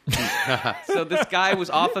guy. So this guy was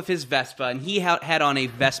off of his Vespa, and he had on a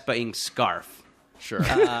Vespa-ing scarf. Sure.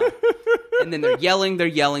 And then they're yelling,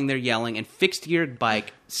 and fixed gear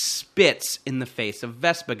bike spits in the face of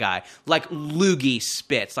Vespa guy, like loogie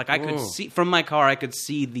spits. Like I could see from my car, I could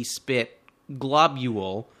see the spit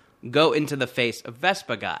globule go into the face of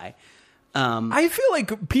Vespa guy. I feel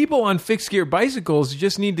like people on fixed gear bicycles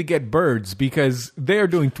just need to get birds because they're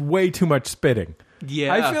doing way too much spitting.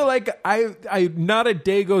 Yeah. I feel like I not a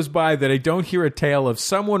day goes by that I don't hear a tale of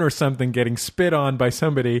someone or something getting spit on by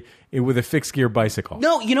somebody with a fixed gear bicycle.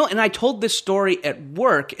 No, and I told this story at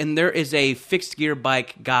work, and there is a fixed gear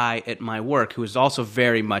bike guy at my work who is also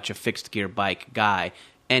very much a fixed gear bike guy,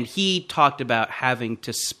 and he talked about having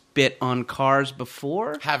to spit on cars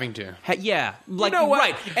before. Having to. Yeah, like know what?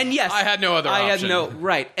 right, and yes, I had no other option.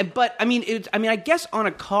 Right, but I guess on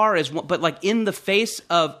a car is one, but like in the face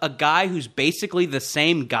of a guy who's basically the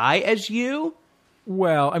same guy as you.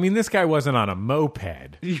 Well, I mean, this guy wasn't on a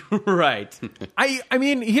moped. Right. I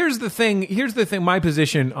mean, here's the thing. My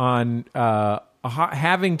position on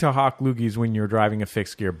having to hawk loogies when you're driving a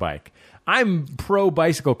fixed gear bike. I'm pro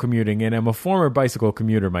bicycle commuting, and I'm a former bicycle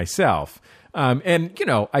commuter myself. And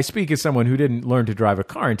I speak as someone who didn't learn to drive a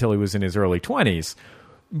car until he was in his early 20s.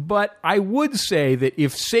 But I would say that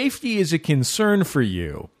if safety is a concern for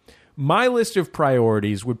you, my list of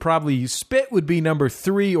priorities would probably spit would be number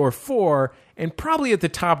 3 or 4, and probably at the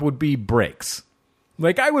top would be brakes.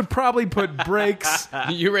 Like I would probably put brakes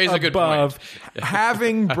You raise a good above point.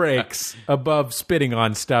 having brakes above spitting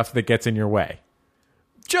on stuff that gets in your way.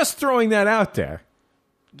 Just throwing that out there.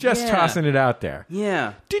 Just Yeah. tossing it out there.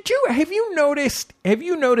 Yeah. Have you noticed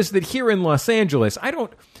that here in Los Angeles,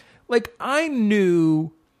 I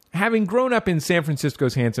knew, having grown up in San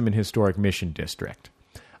Francisco's handsome and historic Mission District,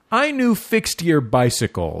 I knew fixed gear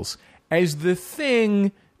bicycles as the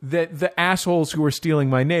thing that the assholes who were stealing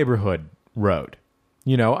my neighborhood rode.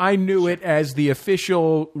 I knew it as the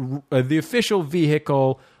official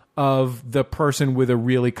vehicle of the person with a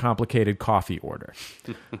really complicated coffee order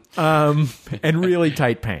and really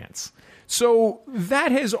tight pants. So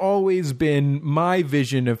that has always been my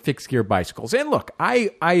vision of fixed gear bicycles. And look,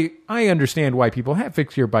 I understand why people have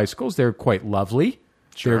fixed gear bicycles. They're quite lovely.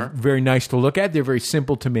 Sure. They're very nice to look at. They're very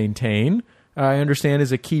simple to maintain. I understand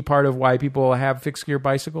is a key part of why people have fixed gear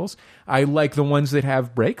bicycles. I like the ones that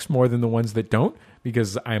have brakes more than the ones that don't,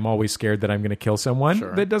 because I'm always scared that I'm going to kill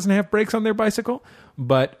someone that doesn't have brakes on their bicycle.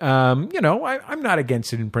 But, I'm not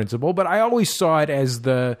against it in principle, but I always saw it as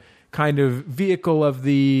the kind of vehicle of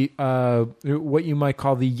the, what you might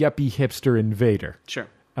call the yuppie hipster invader. Sure.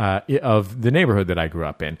 Of the neighborhood that I grew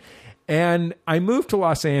up in. And I moved to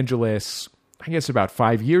Los Angeles, I guess about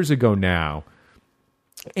 5 years ago now.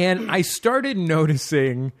 And I started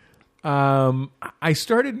noticing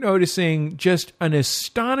just an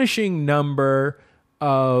astonishing number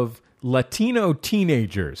of Latino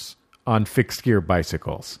teenagers on fixed gear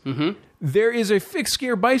bicycles. Mm-hmm. There is a fixed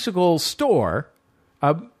gear bicycle store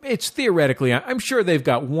It's theoretically, I'm sure they've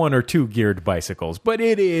got 1 or 2 geared bicycles, but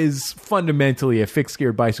it is fundamentally a fixed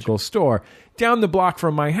gear bicycle store down the block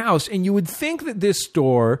from my house. And you would think that this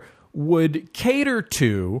store would cater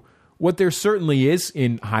to what there certainly is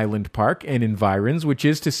in Highland Park and environs, which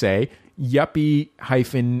is to say,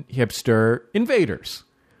 yuppie-hipster invaders.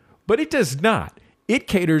 But it does not. It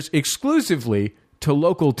caters exclusively to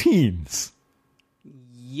local teens.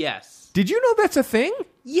 Yes. Did you know that's a thing?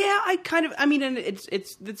 Yeah, I mean, and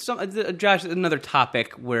it's Josh, another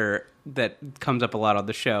topic that comes up a lot on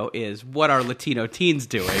the show is what are Latino teens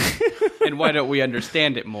doing, and why don't we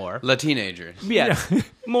understand it more? Lateenagers. Yes, yeah.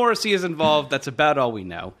 Morrissey is involved. That's about all we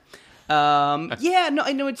know. Yeah, no,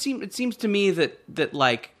 I know. It seems to me that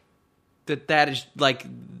is like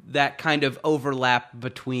that kind of overlap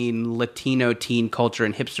between Latino teen culture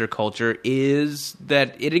and hipster culture is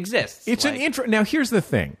that it exists. It's an intro. Now, here's the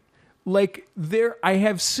thing. Like, I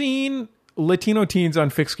have seen Latino teens on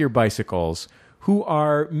fixed gear bicycles who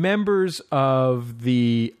are members of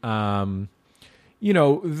the,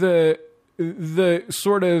 the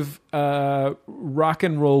sort of rock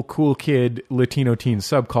and roll cool kid Latino teen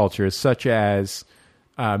subcultures, such as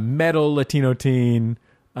metal Latino teen,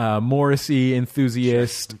 Morrissey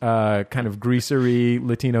enthusiast, kind of greasery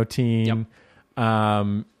Latino teen,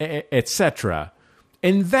 etc.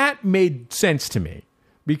 And that made sense to me.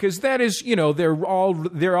 Because that is, they're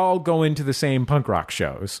all going to the same punk rock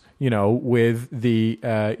shows, with the,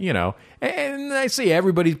 and I see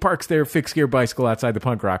everybody parks their fixed gear bicycle outside the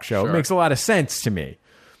punk rock show. Sure. It makes a lot of sense to me.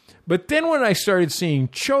 But then when I started seeing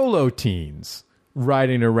cholo teens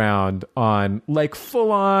riding around on like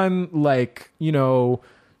full on, like,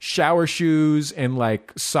 shower shoes and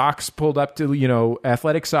like socks pulled up to,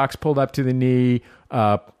 athletic socks pulled up to the knee,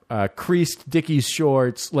 creased Dickies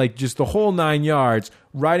shorts, like just the whole 9 yards,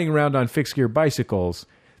 riding around on fixed gear bicycles.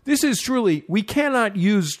 This is truly, we cannot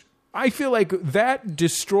use, I feel like that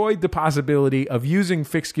destroyed the possibility of using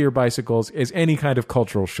fixed gear bicycles as any kind of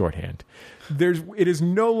cultural shorthand. It is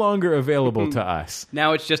no longer available to us.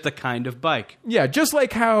 Now it's just a kind of bike. Yeah, just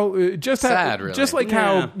like how, really.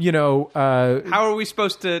 How are we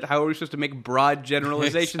supposed to make broad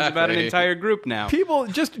generalizations about an entire group now? People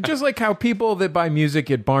just like how people that buy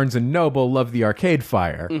music at Barnes and Noble love the Arcade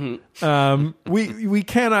Fire. Mm-hmm. We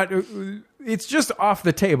cannot. It's just off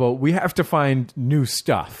the table. We have to find new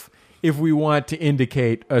stuff if we want to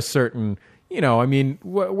indicate a certain.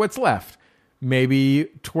 What's left? Maybe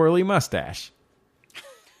twirly mustache.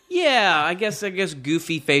 Yeah, I guess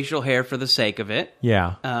goofy facial hair for the sake of it.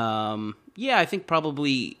 Yeah. I think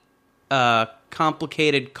probably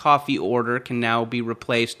complicated coffee order can now be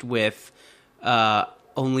replaced with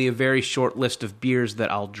only a very short list of beers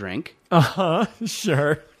that I'll drink.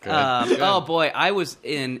 Sure. Good. Oh boy, I was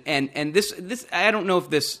in and this I don't know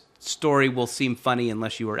if this story will seem funny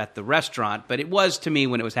unless you were at the restaurant, but it was to me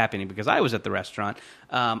when it was happening because I was at the restaurant.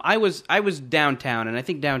 I was downtown, and I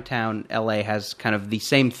think downtown LA has kind of the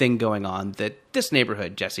same thing going on that this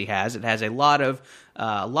neighborhood, Jesse, has. It has a lot of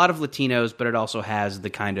Latinos, but it also has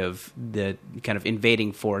the kind of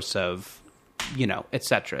invading force of, et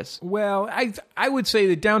cetera. Well, I would say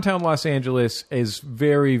that downtown Los Angeles is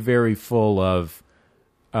very, very full of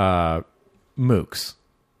mooks.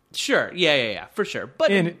 Sure, yeah, for sure.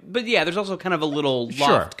 But yeah, there's also kind of a little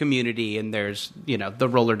loft community, and there's the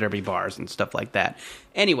roller derby bars and stuff like that.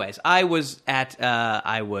 Anyways, I was at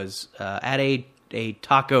a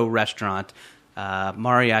taco restaurant,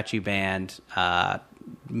 mariachi band,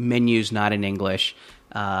 menus not in English,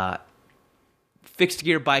 fixed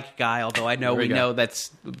gear bike guy. Although I know we know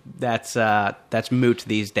that's moot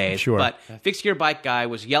these days. Sure. But fixed gear bike guy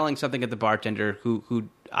was yelling something at the bartender who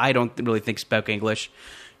I don't really think spoke English.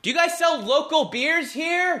 Do you guys sell local beers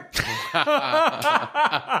here?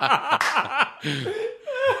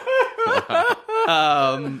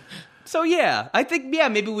 So yeah, I think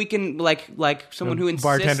maybe we can like someone who insists.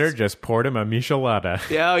 Bartender just poured him a michelada.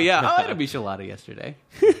 Yeah, I had a michelada yesterday.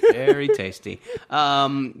 Very tasty.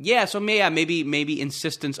 So maybe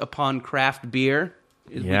insistence upon craft beer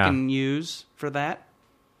we can use for that.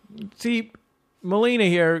 See, Malina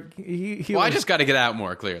here. I just got to get out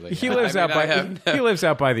more. Clearly, he lives out by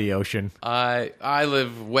the ocean. I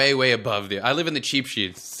live way above I live in the cheap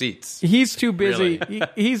seats. He's too busy. Really.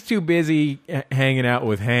 He's too busy hanging out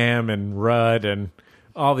with Ham and Rudd and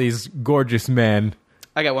all these gorgeous men.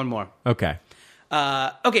 I got one more. Okay. So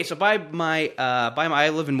I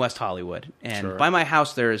live in West Hollywood, and by my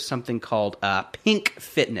house there is something called Pink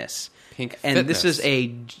Fitness. And this is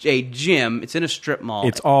a gym. It's in a strip mall.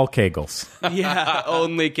 It's all Kegels. Yeah,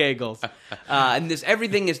 only Kegels. And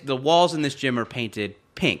everything is the walls in this gym are painted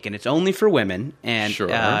pink, and it's only for women. And Sure.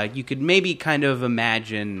 you could maybe kind of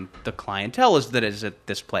imagine the clientele is at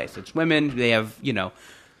this place. It's women. They have,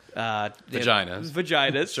 Vaginas.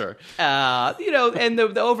 Vaginas. Sure. And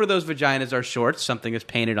over those vaginas are shorts. Something is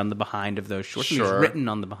painted on the behind of those shorts. Something is Sure. written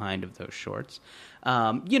on the behind of those shorts.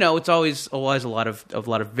 It's always a lot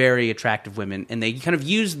of very attractive women, and they kind of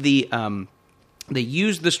use the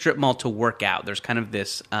strip mall to work out. There's kind of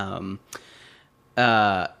this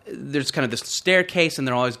staircase, and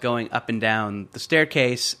they're always going up and down the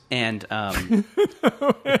staircase, and and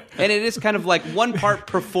it is kind of like one part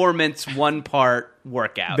performance, one part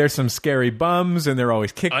workout. There's some scary bums, and they're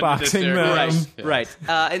always kickboxing them. Right, Yes. right.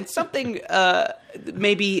 And something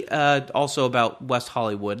maybe also about West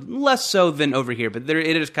Hollywood, less so than over here, but there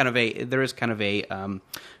is kind of a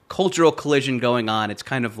cultural collision going on. It's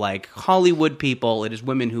kind of like Hollywood people. It is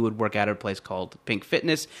women who would work out at a place called Pink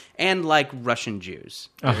Fitness, and like Russian Jews,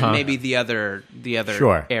 maybe the other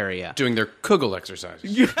Sure. area. Doing their Kugel exercises.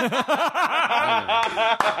 Thank you.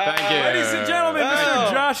 Ladies and gentlemen,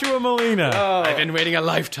 Mr. Joshua Malina. I've been waiting a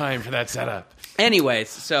lifetime for that setup. Anyways,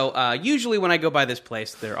 so usually when I go by this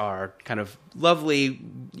place, there are kind of lovely,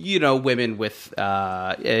 women with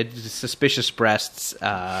suspicious breasts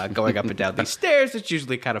going up and down these stairs. It's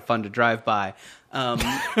usually kind of fun to drive by.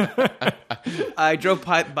 I drove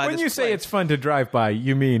by When this you say place. it's fun to drive by,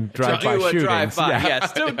 you mean drive by Do a shootings. drive by, Yeah.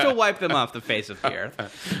 yes, to wipe them off the face of the earth.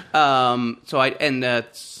 So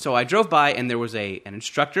I drove by, and there was an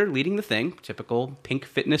instructor leading the thing, typical Pink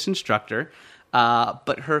Fitness instructor,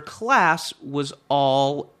 but her class was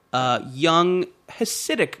all young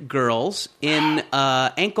Hasidic girls in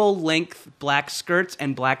ankle-length black skirts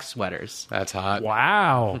and black sweaters. That's hot.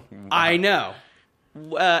 Wow. I know.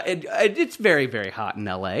 It's very, very hot in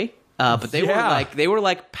L.A., but they were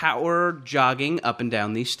like power jogging up and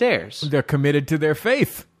down these stairs. They're committed to their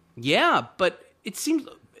faith. Yeah, but it seems.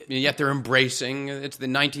 Yet they're embracing it's the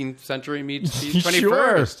 19th century meets the 21st.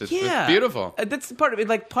 Sure. It's beautiful. That's the part of it.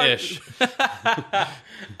 Like part. Ish.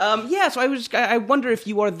 So I wonder if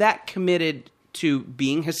you are that committed to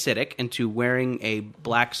being Hasidic and to wearing a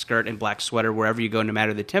black skirt and black sweater wherever you go, no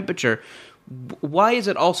matter the temperature. Why is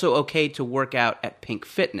it also okay to work out at Pink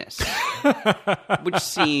Fitness? Which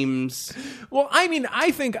seems... Well, I mean,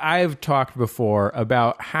 I think I've talked before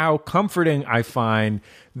about how comforting I find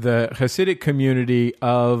the Hasidic community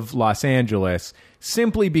of Los Angeles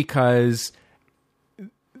simply because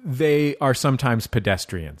they are sometimes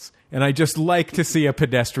pedestrians. And I just like to see a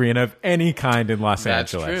pedestrian of any kind in Los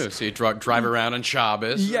That's Angeles. true. So you drive around on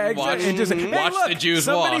Shabbos. Yeah, and exactly. And just, hey, watch look, the Jews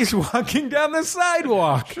somebody's walk. walking down the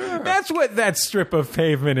sidewalk. Sure. That's what that strip of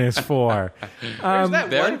pavement is for. There's that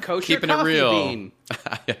They're one kosher keeping it coffee real. bean.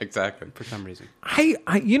 Yeah, exactly. For some reason.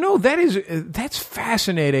 That's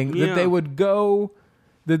fascinating Yeah. that they would go.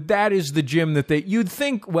 That is the gym that you'd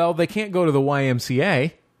think. Well, they can't go to the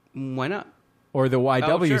YMCA Why not? or the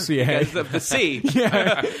YWCA. Because of the C.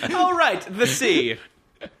 Yeah. All right, the C.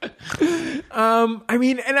 I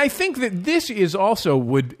mean, and I think that this is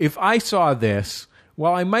also if I saw this,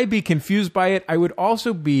 while I might be confused by it, I would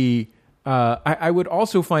also be. I would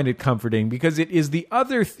also find it comforting because it is the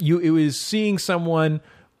other. It was seeing someone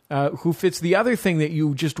who fits the other thing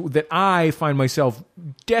that I find myself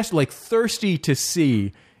thirsty to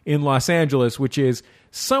see in Los Angeles, which is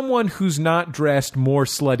someone who's not dressed more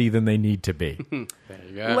slutty than they need to be. There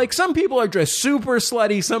you go. Like, some people are dressed super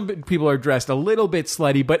slutty, some people are dressed a little bit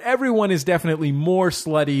slutty, but everyone is definitely more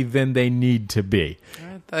slutty than they need to be.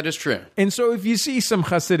 That is true. And so if you see some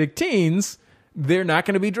Hasidic teens, they're not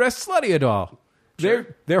going to be dressed slutty at all. Sure.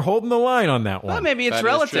 They're holding the line on that one. Well, maybe it's That is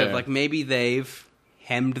relative. true. Like, maybe they've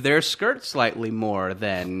hemmed their skirt slightly more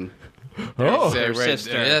than... Oh, Their Right,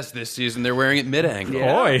 sister. yes, this season they're wearing it mid-angle.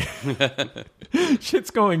 boy.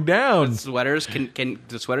 Shit's going down. Sweaters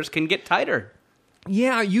can get tighter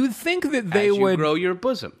Yeah, you'd think that they as you would grow your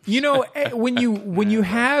bosom. when you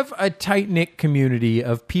have a tight-knit community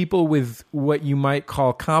of people with what you might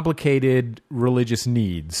call complicated religious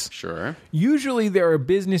needs. Sure. Usually there are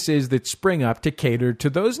businesses that spring up to cater to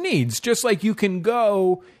those needs. Just like you can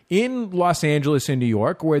go in Los Angeles and New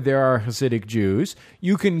York where there are Hasidic Jews,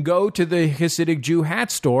 you can go to the Hasidic Jew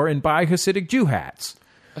hat store and buy Hasidic Jew hats.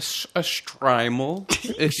 A Strymel,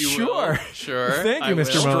 if you will. Sure. Thank you,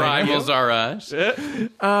 Mr. Malina. Strymels are us.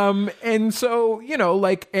 And so,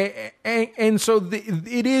 and so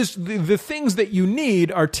it is the things that you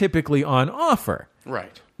need are typically on offer.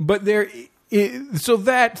 Right. But so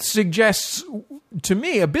that suggests to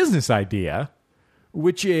me a business idea,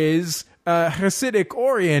 which is a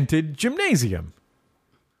Hasidic-oriented gymnasium.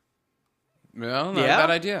 Well, not Yeah? a bad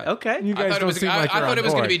idea. Okay. You I guys thought it don't was, seem like you're I thought on it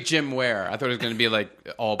was going to board. be gym wear. I thought it was going to be like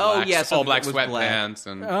all Oh, black, yeah, all something black that was black. sweatpants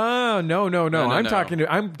and Oh no! no, I'm no. I'm Black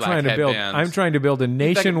trying to build. headbands. I'm trying to build a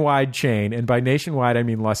nationwide chain, and by nationwide I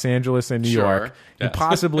mean Los Angeles and New Sure, York, and yes.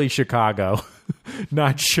 possibly Chicago.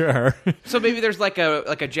 Not sure. So maybe there's like a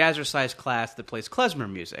jazzercise class that plays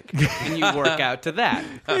klezmer music, and you work out to that.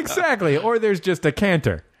 Exactly. Or there's just a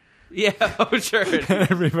canter. Yeah, oh sure.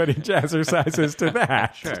 Everybody jazzercises to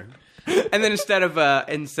that. Sure. And then instead of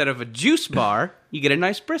a juice bar, you get a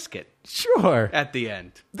nice brisket Sure. at the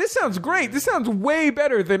end. This sounds great. This sounds way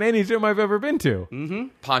better than any gym I've ever been to.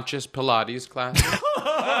 Pontius Pilates class.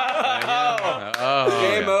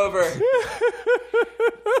 Game over.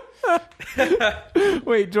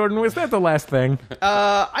 Wait, Jordan, was that the last thing?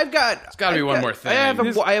 I've got. It's gotta be one more thing.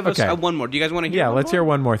 I have Okay. one more. Do you guys want to hear? Yeah, one let's more? hear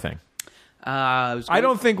one more thing. I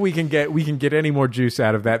don't think we can get any more juice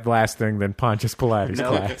out of that last thing than Pontius Pilates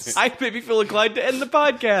class. I maybe feel inclined to end the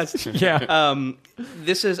podcast. Yeah.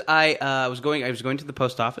 This is I was going to the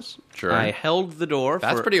post office. Sure. I held the door.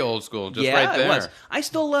 That's for, pretty old school. Just yeah, right there. It was.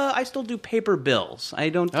 I still do paper bills. I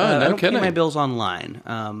don't. Oh, I no don't pay kidding. my bills online.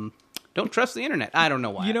 Don't trust the internet. I don't know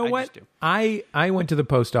why. You know I what? Just do. I went to the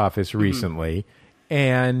post office recently,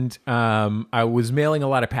 and I was mailing a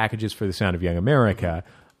lot of packages for the Sound of Young America.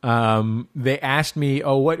 They asked me,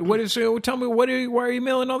 "Oh, what is? Tell me, why are you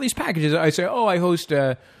mailing all these packages?" I say, "Oh, I host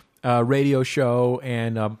a radio show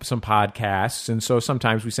and some podcasts, and so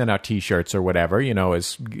sometimes we send out T-shirts or whatever,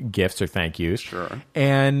 as gifts or thank yous." Sure.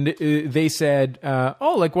 And they said,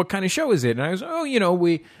 "Oh, like what kind of show is it?" And I was, "Oh,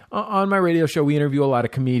 we on my radio show we interview a lot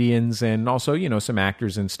of comedians and also some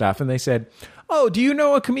actors and stuff." And they said, "Oh, do you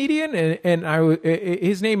know a comedian?" And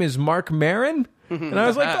his name is Mark Maron. And I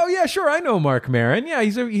was like, "Oh yeah, sure, I know Mark Maron. Yeah,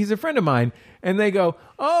 he's a friend of mine." And they go,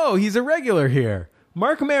 "Oh, he's a regular here.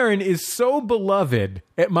 Mark Maron is so beloved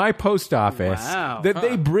at my post office that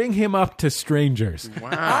they bring him up to strangers." Wow.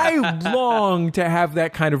 I long to have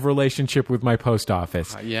that kind of relationship with my post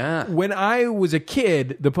office. Yeah. When I was a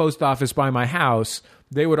kid, the post office by my house,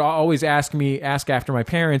 they would always ask after my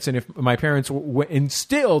parents, and if my parents and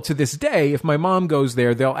still to this day, if my mom goes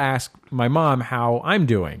there, they'll ask my mom how I'm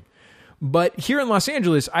doing. But here in Los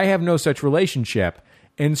Angeles, I have no such relationship.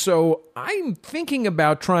 And so I'm thinking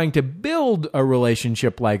about trying to build a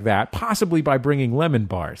relationship like that, possibly by bringing lemon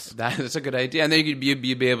bars. That's a good idea. And then you'd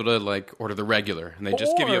be able to order the regular, and they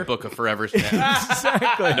just give you a book of Forever stamps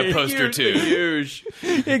Exactly. and a poster too. Huge.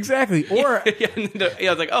 Exactly. Or I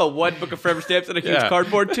was like, oh, one book of Forever Stamps and a huge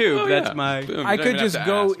cardboard tube. That's my. Boom. I You don't could even have just to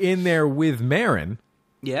go ask. in there with Marin.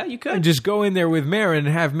 Yeah, you could. And just go in there with Marin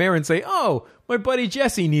and have Marin say, "Oh, my buddy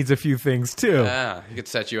Jesse needs a few things too." Yeah, he could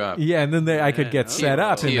set you up. Yeah, and then I could get set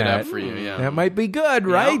up Tee in it that. up for you. Yeah. That might be good,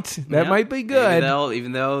 right? That might be good.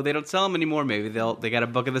 Even though they don't sell them anymore, maybe they got a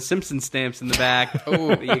book of the Simpsons stamps in the back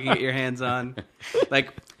that you can get your hands on.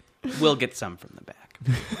 We'll get some from the back.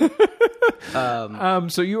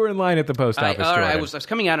 So you were in line at the post office. I Jordan. was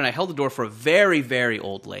coming out and I held the door for a very, very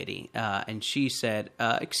old lady, and she said,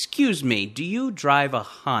 "Excuse me, do you drive a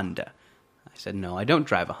Honda?" I said, "No, I don't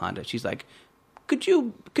drive a Honda." She's like, Could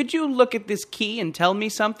you look at this key and tell me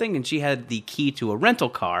something?" And she had the key to a rental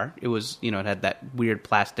car. It was, it had that weird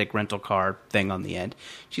plastic rental car thing on the end.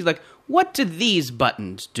 She's like, "What do these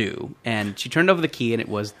buttons do?" And she turned over the key, and it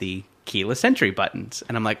was the keyless entry buttons.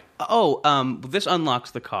 And I'm like, this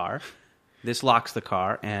unlocks the car, this locks the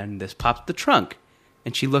car, and this pops the trunk.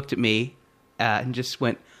 And she looked at me and just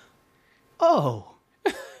went, "Oh."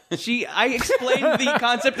 I explained the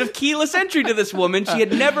concept of keyless entry to this woman. She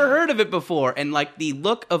had never heard of it before, and the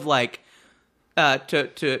look of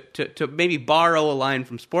to maybe borrow a line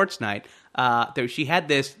from Sports Night. She had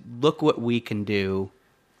this "look what we can do"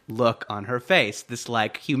 look on her face. This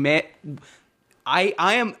I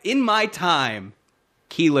am in my time.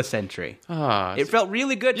 Keyless entry. It felt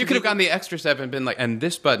really good. You could have gone the extra step and been like, "And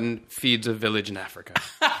this button feeds a village in Africa."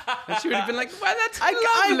 And she would have been like, "Well, that's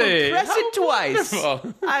I lovely. will press it twice.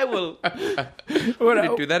 Wonderful. I will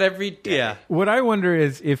do that every day." Yeah. What I wonder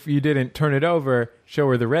is if you didn't turn it over, show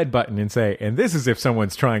her the red button and say, "And this is if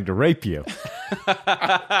someone's trying to rape you."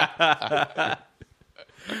 A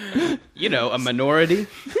minority.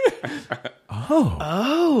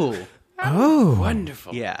 Oh,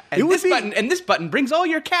 Wonderful. Yeah, It would and this button brings all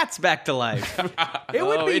your cats back to life.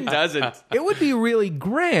 It doesn't. It would be really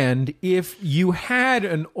grand if you had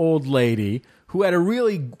an old lady who had a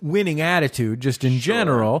really winning attitude, just in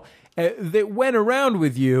general, that went around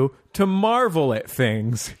with you to marvel at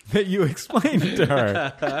things that you explained to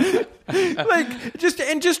her,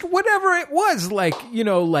 just whatever it was,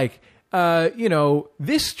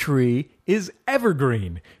 this tree is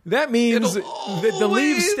evergreen. That means that the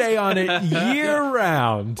leaves stay on it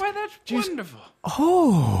year-round. Why, that's wonderful.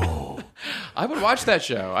 Oh. I would watch that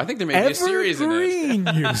show. I think there may be a series in it. Evergreen,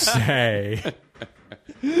 you say.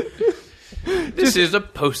 This is a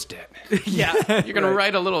Post-it. Yeah. You're going to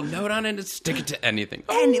write a little note on it and stick it to anything.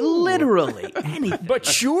 And literally anything. But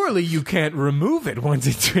surely you can't remove it once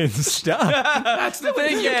it's been stuck. That's the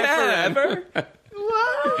thing. You can. Forever.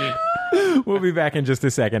 We'll be back in just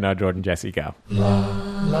a second on Jordan Jesse Go.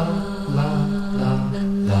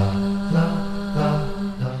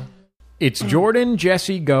 It's Jordan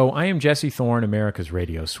Jesse Go. I am Jesse Thorne, America's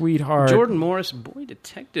radio sweetheart. Jordan Morris, boy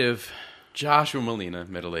detective. Joshua Malina,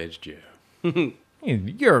 middle-aged Jew.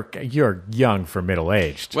 You're young for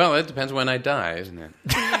middle-aged. Well, it depends when I die, isn't it?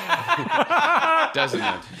 Doesn't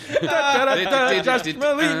it? Josh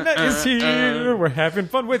Malina is here. We're having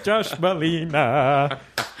fun with Josh Malina.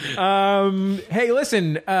 Hey,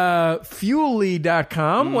 listen,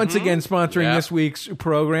 Fuelly.com, once again sponsoring this week's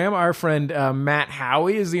program. Our friend Matt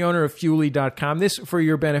Howie is the owner of Fuelly.com. This, for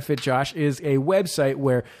your benefit, Josh, is a website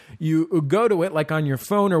where you go to it, like on your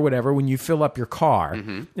phone or whatever, when you fill up your car,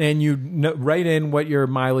 and you write in what your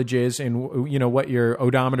mileage is and what your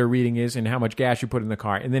odometer reading is and how much gas you put in the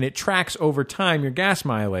car, and then it tracks over time your gas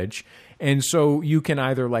mileage. And so you can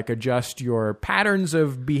either adjust your patterns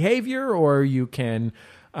of behavior, or you can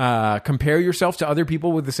compare yourself to other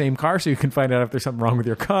people with the same car, so you can find out if there's something wrong with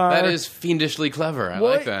your car. That is fiendishly clever. I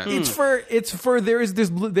like that.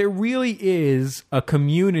 There really is a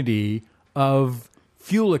community of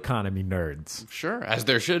fuel economy nerds. Sure, as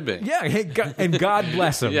there should be. Yeah, and God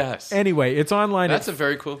bless them. Yes. Anyway, it's online. That's a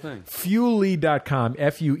very cool thing. Fuelly.com,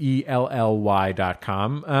 Fuelly.com.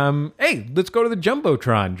 Hey, let's go to the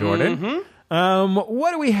Jumbotron, Jordan.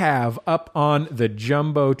 What do we have up on the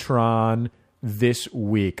Jumbotron this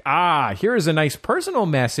week? Here is a nice personal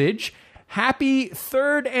message. Happy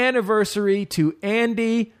 3rd anniversary to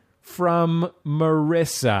Andy from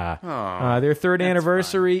Marissa. Their 3rd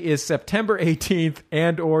anniversary is September 18th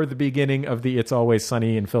and or the beginning of the It's Always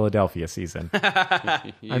Sunny in Philadelphia season.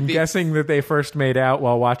 I'm guessing that they first made out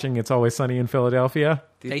while watching It's Always Sunny in Philadelphia.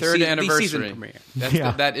 The 3rd anniversary. Season premiere.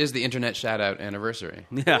 That is the internet shout-out anniversary.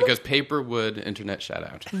 Yeah. Because paper would internet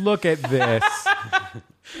shout-out. Look at this.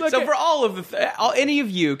 For all of any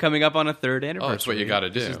of you coming up on a 3rd anniversary, that's what you got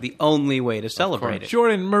to do. This is the only way to celebrate it.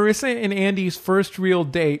 Jordan, Marissa and Andy's first real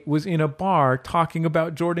date was in a bar talking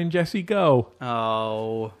about Jordan Jesse Go.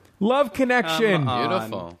 Oh. Love connection.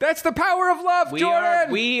 Beautiful. That's the power of love,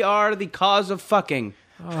 Jordan. We are the cause of fucking.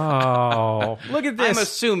 Oh, look at this. I'm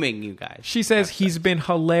assuming you guys. She says he's been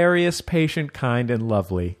hilarious, patient, kind, and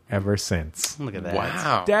lovely ever since. Look at that.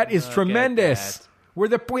 Wow. That is tremendous.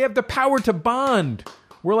 We have the power to bond.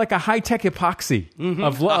 We're like a high-tech epoxy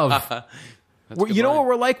of love. You know what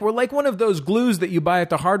we're like? We're like one of those glues that you buy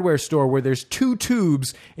at the hardware store where there's 2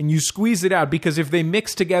 tubes and you squeeze it out, because if they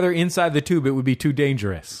mix together inside the tube, it would be too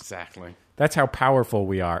dangerous. Exactly. That's how powerful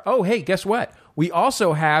we are. Oh, hey, guess what? We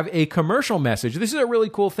also have a commercial message. This is a really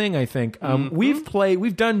cool thing, I think.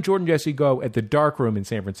 We've done Jordan Jesse Go at the Dark Room in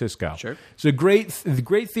San Francisco. Sure. It's a great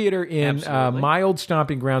theater in my old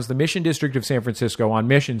stomping grounds, the Mission District of San Francisco on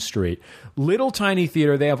Mission Street. Little tiny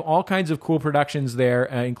theater. They have all kinds of cool productions there,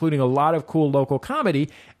 including a lot of cool local comedy.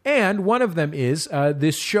 And one of them is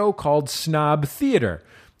this show called Snob Theater.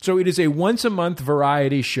 So it is a once-a-month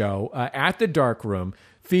variety show at the Dark Room,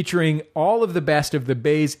 featuring all of the best of the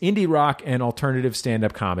Bay's indie rock and alternative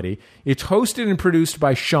stand-up comedy. It's hosted and produced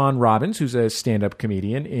by Sean Robbins, who's a stand-up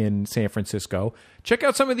comedian in San Francisco. Check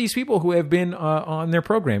out some of these people who have been on their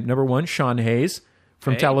program. Number 1, Sean Hayes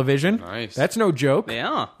from television. Nice. That's no joke.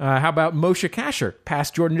 Yeah. How about Moshe Kasher,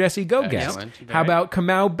 past Jordan Jesse Go guest? How about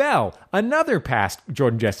Kamau Bell, another past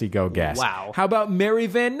Jordan Jesse Go guest? Wow. How about Mary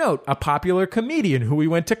Van Note, a popular comedian who we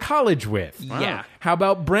went to college with? Yeah. How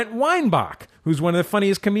about Brent Weinbach, who's one of the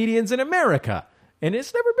funniest comedians in America, and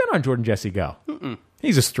it's never been on Jordan Jesse Go?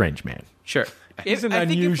 He's a strange man. Sure. He's an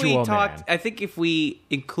unusual man. I think if we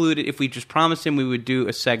just promised him we would do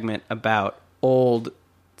a segment about old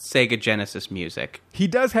Sega Genesis music. He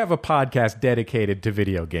does have a podcast dedicated to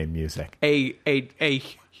video game music. A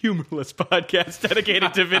humorless podcast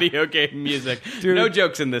dedicated to video game music. Dude, no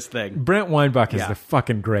jokes in this thing. Brent Weinbach is the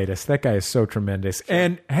fucking greatest. That guy is so tremendous. Sure.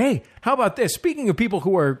 And hey, how about this? Speaking of people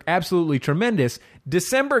who are absolutely tremendous,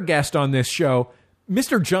 December guest on this show,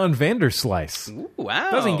 Mr. John Vanderslice. Ooh,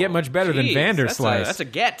 wow. Doesn't get much better than Vanderslice. That's a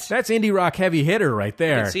get. That's indie rock heavy hitter right You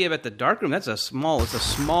there. can see him at the Darkroom. It's a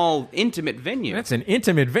small, intimate venue. That's an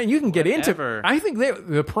intimate venue. You can get Whatever. into. I think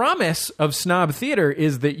the promise of Snob Theater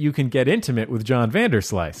is that you can get intimate with John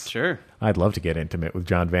Vanderslice. Sure. I'd love to get intimate with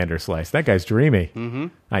John Vanderslice. That guy's dreamy. Mm-hmm.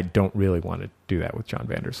 I don't really want to do that with John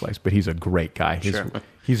Vanderslice, but he's a great guy.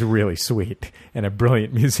 He's really sweet and a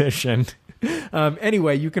brilliant musician.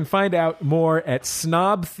 Anyway, you can find out more at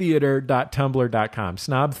snobtheater.tumblr.com.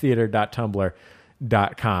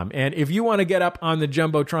 snobtheater.tumblr.com. And if you want to get up on the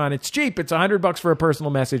Jumbotron, it's cheap. It's $100 for a personal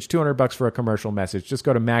message, $200 for a commercial message. Just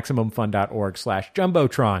go to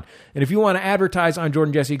MaximumFun.org/Jumbotron. And if you want to advertise on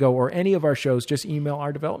Jordan Jesse Go or any of our shows, just email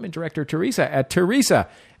our development director, Teresa, at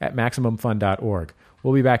MaximumFun.org.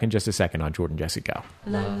 We'll be back in just a second on Jordan Jesse Go.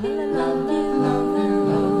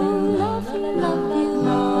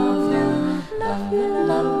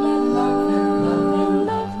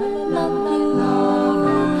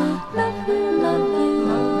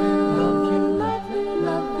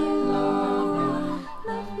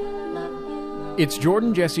 It's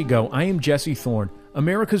Jordan Jesse Go. I am Jesse Thorne,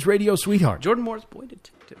 America's radio sweetheart. Jordan Moore's boy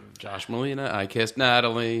detective. Josh Malina, I kissed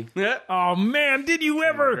Natalie. Oh, man, did you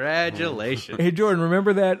ever? Congratulations. Hey, Jordan,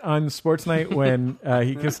 remember that on Sports Night when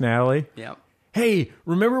he kissed Natalie? Yeah. Hey,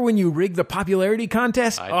 remember when you rigged the popularity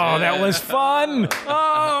contest? I did. That was fun.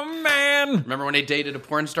 Oh, man. Remember when he dated a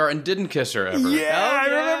porn star and didn't kiss her ever? Yeah, I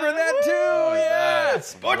remember that, too. Yeah.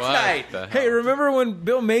 Sports What night. the hell? Hey, remember when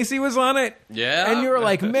Bill Macy was on it? Yeah. And you were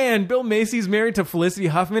like, man, Bill Macy's married to Felicity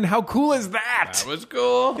Huffman. How cool is that? That was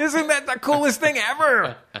cool. Isn't that the coolest thing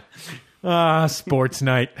ever? Sports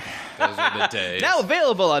night. Those were the days. Now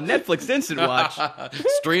available on Netflix Instant Watch.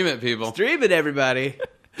 Stream it, people. Stream it, everybody.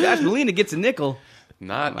 Josh Malina gets a nickel.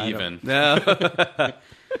 Not even. No.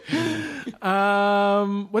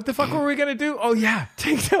 What the fuck were we gonna do? Oh yeah,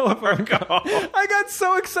 take telephone call. I got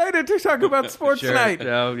so excited to talk about sports night.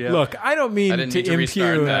 Oh, yeah. Look, I don't mean I didn't to need to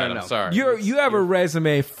restart impugn. that. I'm sorry. You have a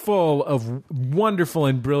resume full of wonderful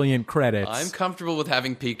and brilliant credits. I'm comfortable with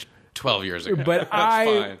having peaked 12 years ago. but That's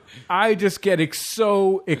fine. I just get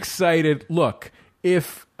so excited. Look,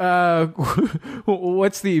 if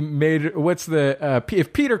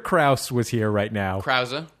if Peter Krause was here right now,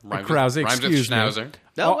 Krause. Krause, Rhymes with excuse me. Schnauzer.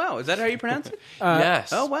 Oh, wow. Is that how you pronounce it?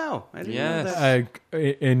 Yes. Oh, wow. I didn't know Yes.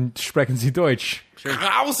 that. in Sprechen Sie Deutsch.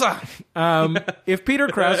 Krause. If Peter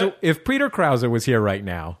Krause was here right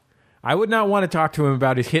now, I would not want to talk to him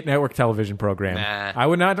about his hit network television program. Nah. I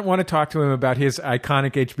would not want to talk to him about his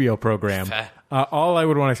iconic HBO program. All I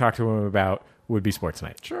would want to talk to him about would be Sports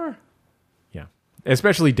Night. Sure. Yeah.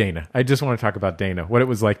 Especially Dana. I just want to talk about Dana, what it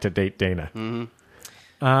was like to date Dana.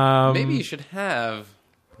 Mm-hmm. Maybe you should have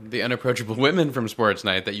the unapproachable women from Sports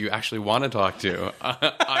Night that you actually want to talk to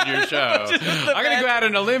on your show. I'm going to go out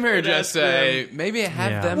on a limb here and just say, maybe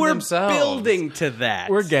have them We're themselves. building to that.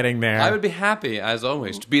 We're getting there. I would be happy, as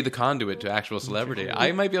always, to be the conduit to actual celebrity.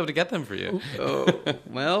 I might be able to get them for you.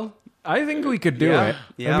 Well, I think we could do Yeah. it.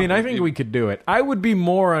 Yeah. I mean, I think we could do it. I would be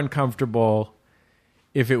more uncomfortable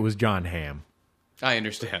if it was John Hamm. I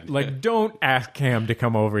understand. Like, don't ask Cam to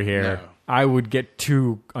come over here. No. I would get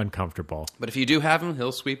too uncomfortable. But if you do have him,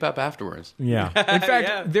 he'll sweep up afterwards. Yeah. In fact,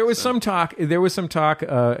 Yeah. there was some talk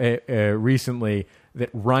recently that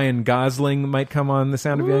Ryan Gosling might come on The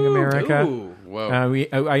Sound of Young America. Ooh. Whoa.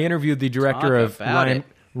 I interviewed the director Talk of about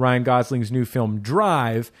Ryan Gosling's new film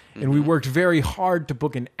Drive, and we worked very hard to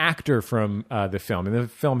book an actor from the film. And the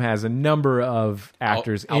film has a number of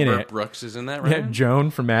actors in Albert it. Brooks is in that, Yeah, right? Joan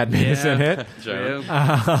from Mad Men is in it.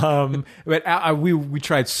 Joan. But we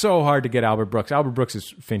tried so hard to get Albert Brooks. Albert Brooks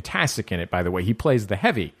is fantastic in it, by the way. He plays the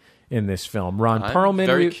heavy in this film. Ron I'm Perlman.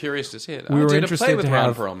 very curious to see it. We I were did a interested play with to Ron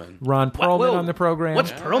have Perlman. Ron Perlman Whoa. on the program.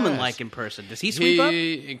 What's Perlman like in person? Does he sweep up?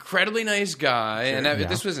 He incredibly nice guy, and Yeah.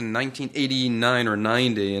 this was in 1989 or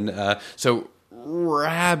 90, and so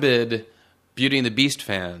rabid Beauty and the Beast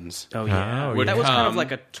fans. Oh, yeah. Oh, That yeah. was kind of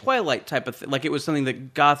like a Twilight type of thing. Like it was something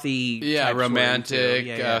that gothy Yeah, types were romantic,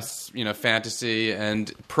 into. Yeah. fantasy, and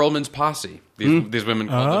Perlman's posse. These women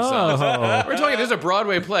called themselves. We're talking, this is a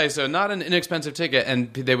Broadway play, so not an inexpensive ticket,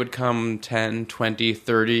 and they would come 10, 20,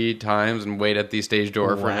 30 times and wait at the stage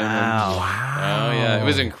door for him. Wow. Oh, yeah. It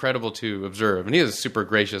was incredible to observe. And he was a super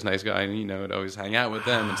gracious, nice guy, and, would always hang out with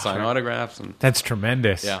them and sign autographs. And That's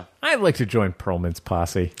tremendous. Yeah. I'd like to join Perlman's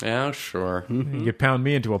posse. yeah, sure. You could pound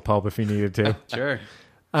me into a pulp if you needed to. Sure.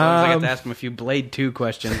 As long as I got to ask him a few Blade 2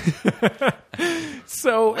 questions.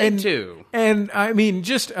 So Blade 2. And I mean,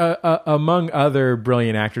 just among other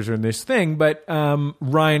brilliant actors in this thing, but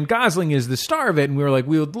Ryan Gosling is the star of it, and we were like,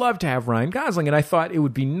 we would love to have Ryan Gosling, and I thought it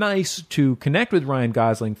would be nice to connect with Ryan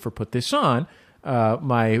Gosling for Put This On,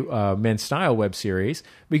 my Men's Style web series,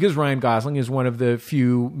 because Ryan Gosling is one of the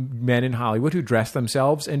few men in Hollywood who dress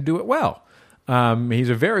themselves and do it well. He's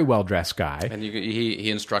a very well-dressed guy. And he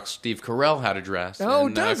instructs Steve Carell how to dress. Oh,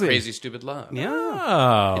 in, does he? Crazy Stupid Love. Yeah.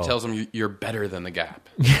 Oh. He tells him you're better than the Gap.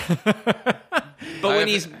 But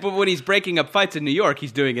when he's breaking up fights in New York,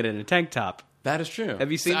 he's doing it in a tank top. That is true.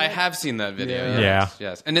 Have you seen I that? have seen that video. Yeah. Yes,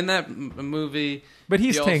 yes. And in that movie... But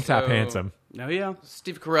he's he tank top also- handsome. Oh, yeah.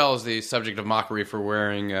 Steve Carell is the subject of mockery for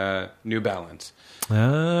wearing New Balance.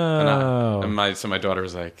 Oh. And my daughter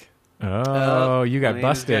was like, Oh, you got Malina's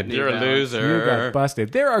busted. got "You're a loser." You got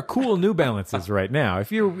busted. There are cool New Balances right now.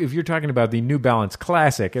 If you're talking about the New Balance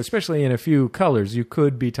Classic, especially in a few colors, you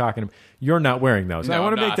could be talking. You're not wearing those. No, I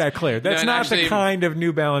want to I'm make not. that clear. That's No, not actually, the kind of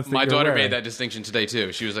New Balance that my you're daughter wearing. made that distinction today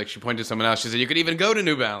too. She was like, she pointed to someone else. She said, "You could even go to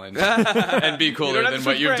New Balance and be cooler have than to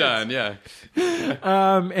what switch you've brands. done."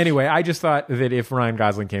 Yeah. Anyway, I just thought that if Ryan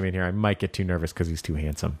Gosling came in here, I might get too nervous because he's too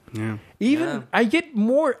handsome. Yeah. I get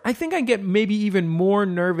more. I think I get maybe even more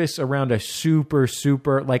nervous around a super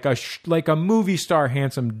like a movie star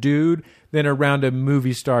handsome dude than around a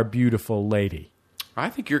movie star beautiful lady. I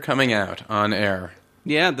think you're coming out on air.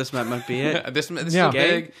 Yeah, this might be it. This Yeah. is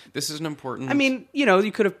big. This is an important. I mean,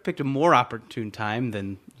 you could have picked a more opportune time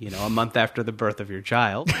than, a month after the birth of your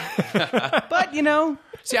child. But,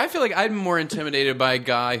 see, I feel like I'm more intimidated by a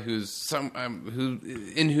guy who's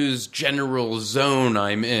in whose general zone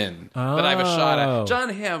I'm in that I have a shot Oh. at. John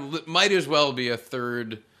Hamm might as well be a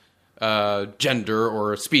third gender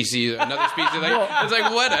or species, another species. It's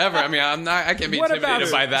like whatever. I mean, I can't be What about intimidated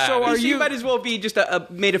it? by that. So are you you- might as well be just a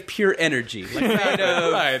made of pure energy. Like kind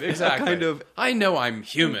of, right? Exactly. kind of. I know I'm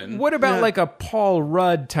human. What about like a Paul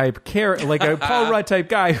Rudd type character, like a Paul Rudd type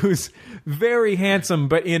guy who's very handsome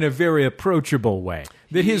but in a very approachable way?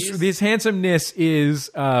 That his handsomeness is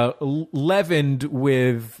leavened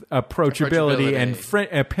with approachability and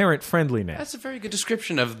apparent friendliness. That's a very good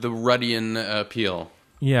description of the Ruddian appeal.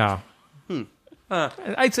 Yeah.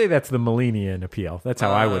 I'd say that's the Malinian appeal. That's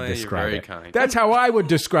how I would you're describe very it. kind. That's how I would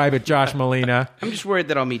describe it, Josh Malina. I'm just worried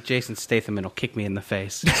that I'll meet Jason Statham and he'll kick me in the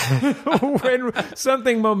face. When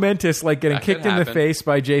something momentous like getting That kicked could in the happen. face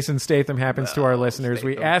by Jason Statham happens to our listeners,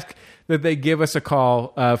 we ask that they give us a call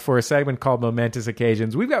for a segment called Momentous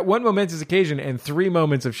Occasions. We've got one momentous occasion and 3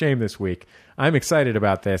 moments of shame this week. I'm excited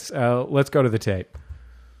about this. Let's go to the tape.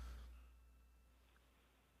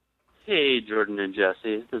 Hey, Jordan and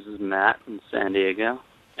Jesse. This is Matt in San Diego.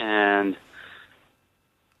 And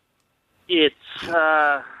it's,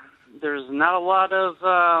 there's not a lot of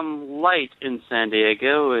light in San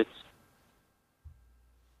Diego. It's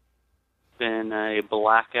been a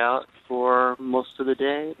blackout for most of the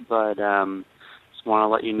day, but just want to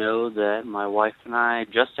let you know that my wife and I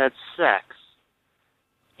just had sex.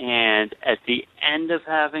 And at the end of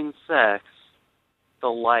having sex, the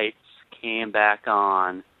lights came back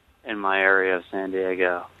on in my area of San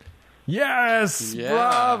Diego. Yes! Yeah.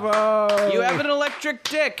 Bravo! You have an electric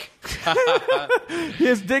dick.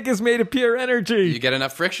 His dick is made of pure energy. You get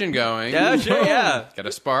enough friction going. Yeah, sure, yeah. Get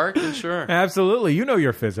a spark, and sure. Absolutely. You know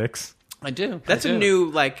your physics. I do. That's a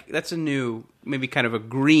new, maybe kind of a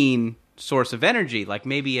green source of energy. Like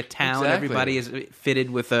maybe a town, Exactly. everybody is fitted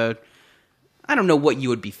with I don't know what you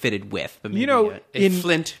would be fitted with, but maybe A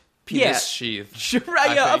flint penis sheath. Sure,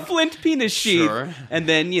 I yeah, a think. flint penis sheath, Sure. and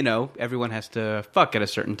then everyone has to fuck at a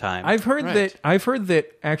certain time. I've heard Right.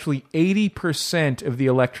 that actually 80% of the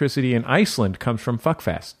electricity in Iceland comes from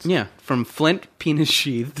fuckfests. yeah, from flint penis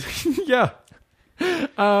sheathed. Yeah.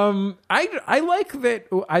 I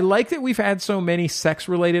like that we've had so many sex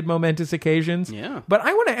related momentous occasions. Yeah. But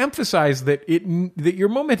I want to emphasize that that your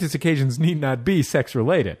momentous occasions need not be sex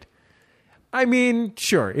related. I mean,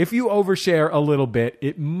 sure, if you overshare a little bit,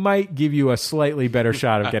 it might give you a slightly better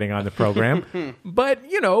shot of getting on the program. But,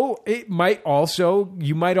 you might also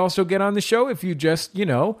get on the show if you just,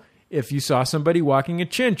 if you saw somebody walking a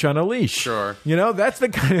chinch on a leash. Sure. That's the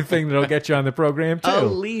kind of thing that'll get you on the program too. A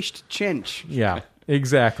leashed chinch. Yeah,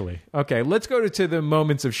 exactly. Okay, let's go to the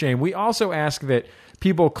moments of shame. We also ask that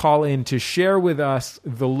people call in to share with us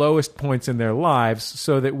the lowest points in their lives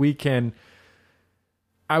so that we can,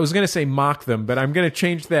 I was going to say mock them, but I'm going to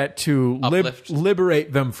change that to Uplift.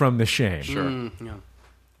 liberate them from the shame. Sure.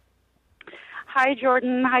 Hi,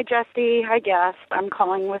 Jordan. Hi, Jesse. Hi, guest. I'm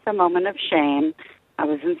calling with a moment of shame. I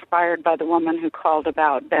was inspired by the woman who called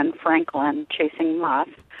about Ben Franklin chasing Muff.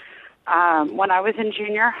 When I was in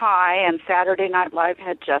junior high and Saturday Night Live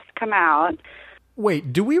had just come out.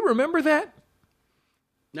 Wait, do we remember that?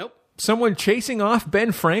 Nope. Someone chasing off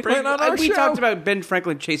Ben Franklin on our we show? talked about Ben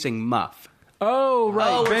Franklin chasing Muff. Oh, right.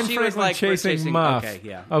 Oh, Ben she was Franklin like, we're chasing chasing- Muff. okay,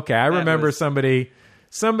 yeah. Okay, I That remember was- somebody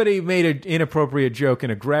somebody made an inappropriate joke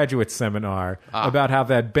in a graduate seminar about how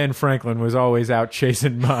that Ben Franklin was always out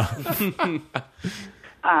chasing Muff.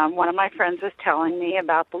 One of my friends was telling me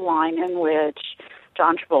about the line in which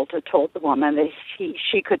John Travolta told the woman that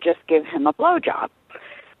she could just give him a blowjob.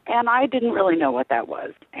 And I didn't really know what that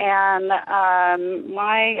was. And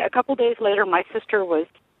a couple days later, my sister was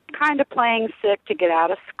kind of playing sick to get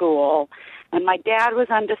out of school, and my dad was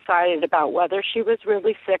undecided about whether she was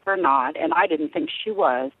really sick or not, and I didn't think she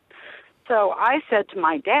was. So I said to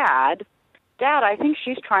my dad, Dad, I think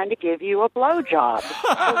she's trying to give you a blowjob. So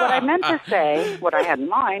what I meant to say, what I had in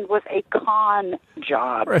mind, was a con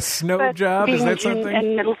job. Or a snow job? Is that something?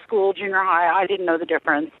 In middle school, junior high, I didn't know the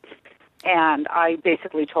difference. And I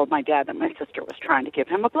basically told my dad that my sister was trying to give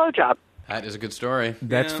him a blowjob. That is a good story.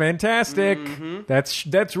 That's fantastic.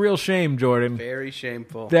 That's real shame, Jordan. Very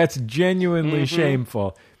shameful. That's genuinely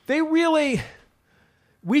shameful.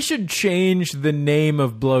 We should change the name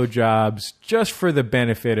of blowjobs just for the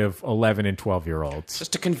benefit of 11 and 12-year-olds.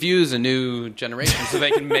 Just to confuse a new generation so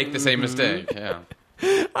they can make the same mistake. Yeah.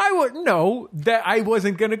 I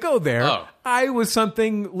wasn't going to go there. Oh. I was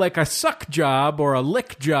something like a suck job or a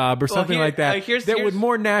lick job or something like that that would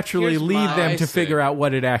more naturally lead them to figure out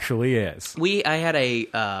what it actually is. I had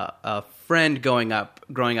a friend growing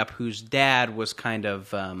up whose dad was kind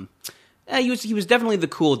of he was definitely the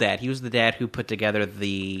cool dad. He was the dad who put together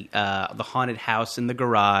the haunted house in the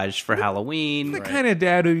garage for Halloween. The kind of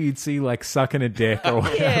dad who you'd see like sucking a dick or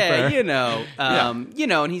whatever.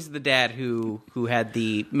 And he's the dad who had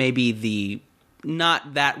maybe the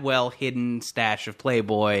not that well hidden stash of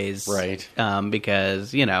Playboys, right?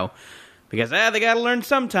 Because they got to learn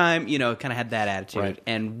sometime. Kind of had that attitude. Right.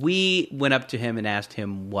 And we went up to him and asked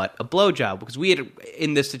him what a blowjob, because we had,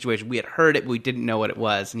 in this situation, we had heard it, but we didn't know what it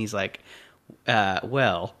was. And he's like,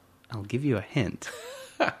 well, I'll give you a hint.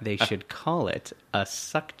 They should call it a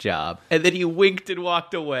suck job. And then he winked and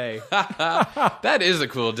walked away. That is a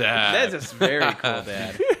cool dad. That's a very cool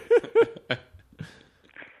dad.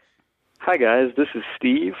 Hi, guys. This is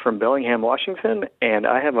Steve from Bellingham, Washington, and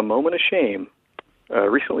I have a moment of shame.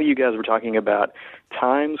 Recently, you guys were talking about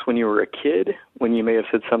times when you were a kid, when you may have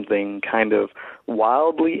said something kind of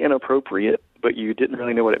wildly inappropriate, but you didn't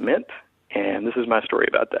really know what it meant, and this is my story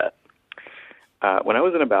about that. When I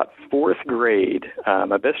was in about 4th grade,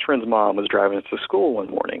 my best friend's mom was driving us to school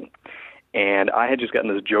one morning, and I had just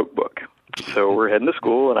gotten this joke book. So we're heading to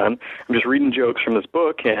school, and I'm just reading jokes from this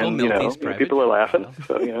book, and people are laughing.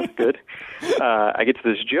 So good. I get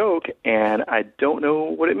to this joke, and I don't know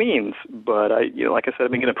what it means, but like I said,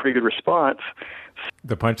 I've been getting a pretty good response.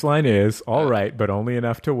 The punchline is all right, but only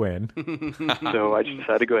enough to win. So I just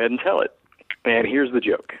decided to go ahead and tell it. And here's the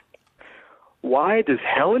joke: why does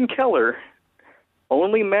Helen Keller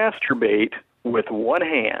only masturbate with one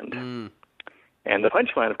hand? And the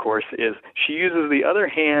punchline, of course, is she uses the other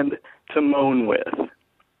hand to moan with.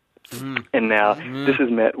 And now this is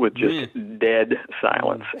met with just dead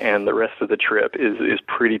silence, and the rest of the trip is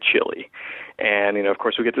pretty chilly. And, of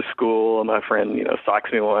course, we get to school, and my friend,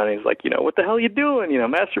 socks me one, and he's like, what the hell are you doing?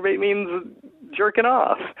 Masturbate means jerking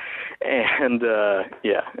off. And,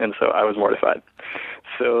 and so I was mortified.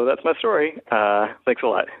 So that's my story. Thanks a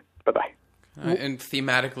lot. Bye-bye. And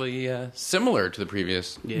thematically similar to the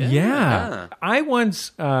previous. Yeah. I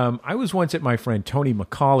was once at my friend Tony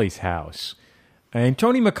McCauley's house. And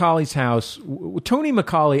Tony McCauley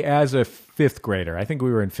as a 5th grader, I think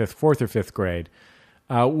we were in 4th or 5th grade,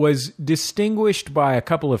 was distinguished by a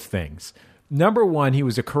couple of things. Number one, he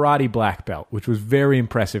was a karate black belt, which was very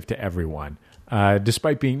impressive to everyone.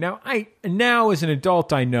 Despite being now as an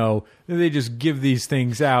adult, I know that they just give these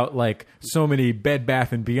things out like so many Bed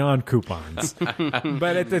Bath & Beyond coupons.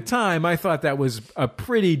 But at the time, I thought that was a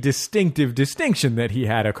pretty distinctive distinction that he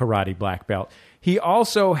had a karate black belt. He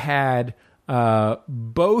also had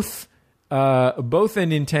both a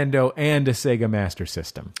Nintendo and a Sega Master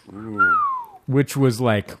System. Ooh. Which was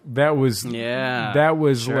like that was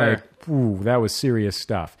serious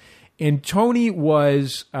stuff. And Tony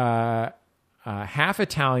was half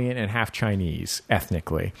Italian and half Chinese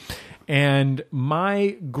ethnically. And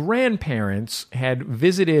my grandparents had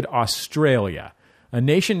visited Australia, a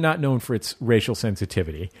nation not known for its racial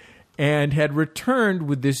sensitivity, and had returned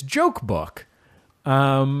with this joke book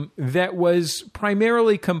that was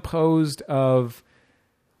primarily composed of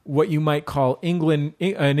what you might call an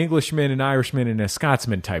Englishman, an Irishman, and a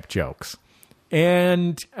Scotsman type jokes.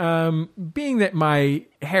 And being that my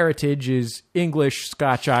heritage is English,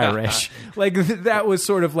 Scotch, Irish, like that was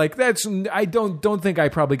sort of like I don't think I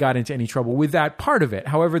probably got into any trouble with that part of it.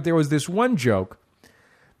 However, there was this one joke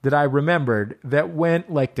that I remembered that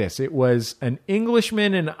went like this. It was an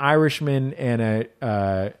Englishman, an Irishman, and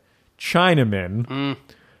a Chinaman,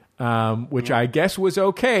 which I guess was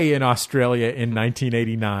okay in Australia in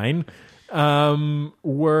 1989,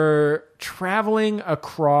 were traveling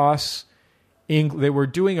across They were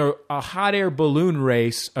doing a hot air balloon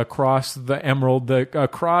race across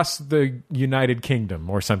across the United Kingdom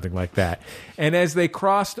or something like that. And as they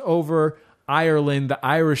crossed over Ireland, the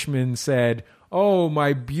Irishman said, "Oh,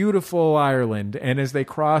 my beautiful Ireland." And as they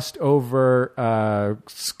crossed over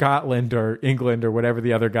Scotland or England or whatever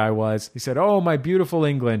the other guy was, he said, "Oh, my beautiful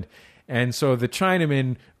England." And so the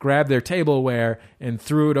Chinamen grabbed their tableware and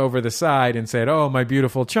threw it over the side and said, "Oh, my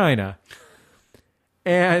beautiful China."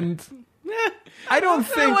 And I don't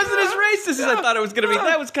think... That wasn't as racist as I thought it was going to be.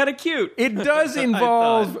 That was kind of cute. It does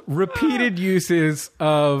involve repeated uses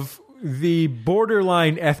of the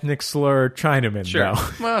borderline ethnic slur Chinaman, Sure. though.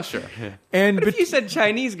 Well, sure. And But if you said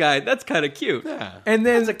Chinese guy, that's kind of cute. Yeah. and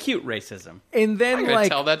then That's a cute racism. and then I'm going to like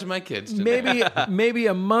tell that to my kids today. maybe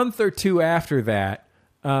a month or two after that,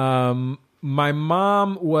 my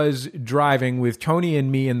mom was driving with Tony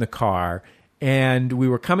and me in the car, and we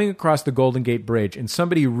were coming across the Golden Gate Bridge, and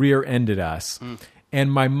somebody rear-ended us.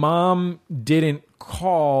 And my mom didn't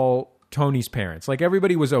call Tony's parents. Like,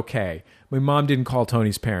 everybody was okay. My mom didn't call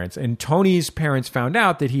Tony's parents. And Tony's parents found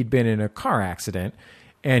out that he'd been in a car accident,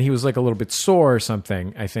 and he was like a little bit sore or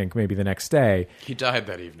something, I think, maybe the next day. He died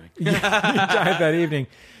that evening. He died that evening.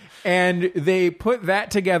 And they put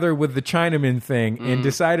that together with the Chinaman thing and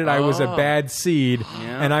decided I was a bad seed,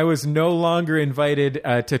 and I was no longer invited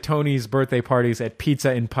to Tony's birthday parties at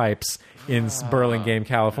Pizza and Pipes in Burlingame,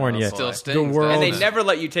 California. Still stings, world- And they doesn't it? never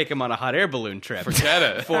let you take him on a hot air balloon trip. Forget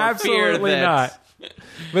it. For Absolutely fear that... not.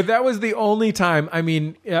 But that was the only time. I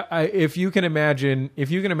mean, if you can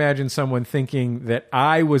imagine someone thinking that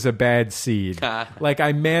I was a bad seed, like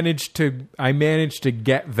I managed to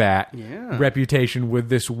get that reputation with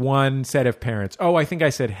this one set of parents. Oh, I think I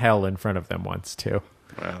said hell in front of them once too.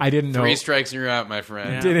 Well, I didn't know. 3 strikes and you're out, my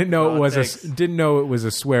friend. Didn't know it was Politics. didn't know it was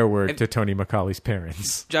a swear word to Tony McCauley's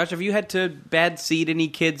parents. Josh, have you had to bad seed any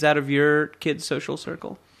kids out of your kids' social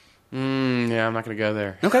circle? Yeah, I'm not going to go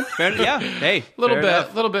there. Okay, fair enough. Yeah, hey, Little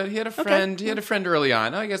fair bit. He had a friend. He had a friend early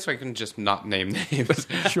on. I guess I can just not name names.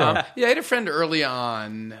 Sure. Yeah, he had a friend early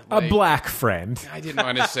on. A black friend. I didn't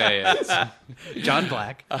want to say it. enough. John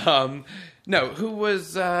Black. No, who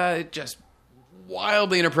was just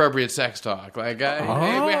wildly inappropriate sex talk. Like, we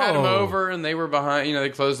had him over, and they were behind. You know, they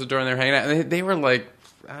closed the door and they were hanging out. And they were like,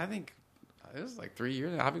 I think it was like 3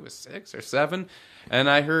 years. Hobby was 6 or 7. And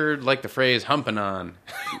I heard like the phrase "humping on."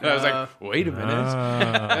 And I was like, "Wait a minute!"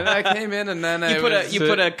 And I came in, and then You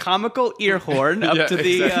put a comical ear horn up Yeah, to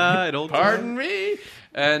the exactly. an old. Pardon me.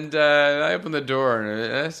 And I opened the door,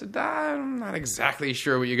 and I said, "I'm not exactly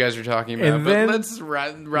sure what you guys are talking about, And but then- let's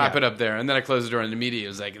wrap it up there." And then I closed the door, and immediately it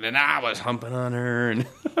was like, "Then I was humping on her," and,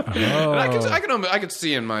 and I could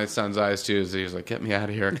see in my son's eyes too as he was like, "Get me out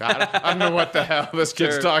of here! God, I don't know what the hell this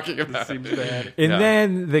kid's talking about." Seems bad. And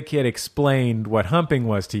then the kid explained what humping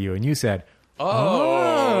was to you, and you said,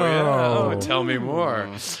 Oh, tell me more.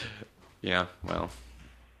 Yeah, well,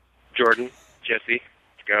 Jordan, Jesse,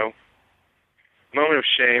 go. Moment of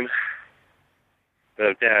shame.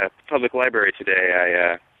 The public library today,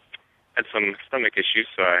 I had some stomach issues,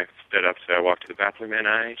 so I stood up, so I walked to the bathroom, and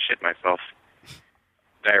I shit myself.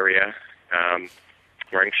 Diarrhea.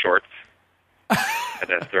 Wearing shorts. Had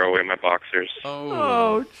to throw away my boxers.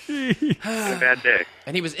 "Oh, gee." It's a bad day,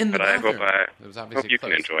 and he was in the but I bathroom. hope It was hope obviously you can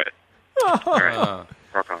closed. enjoy it. All right,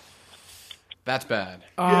 rock on. That's bad.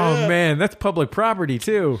 Oh, man, that's public property,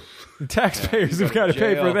 too. The taxpayers have got to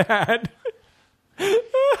pay for jail. that.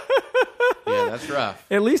 Yeah, that's rough.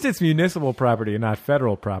 At least it's municipal property and not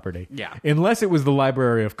federal property. Yeah. Unless it was the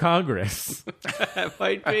Library of Congress. That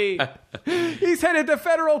might be. He's headed to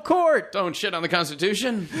federal court. Don't shit on the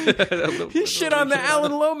Constitution. He shit on the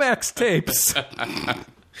Alan Lomax tapes.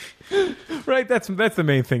 Right, that's the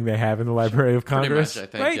main thing they have in the Library of Pretty Congress. much, I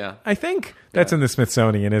think, right? yeah. I think that's in the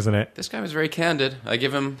Smithsonian, isn't it? This guy was very candid. I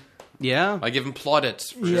give him Yeah.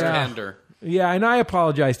 plaudits for his Yeah. candor. Yeah, and I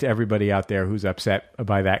apologize to everybody out there who's upset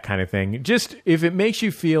by that kind of thing. Just, if it makes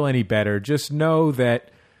you feel any better, just know that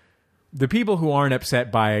the people who aren't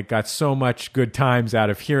upset by it got so much good times out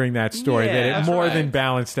of hearing that story Yeah, that it that's more right. than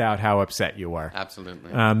balanced out how upset you were.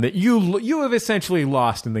 Absolutely. That you have essentially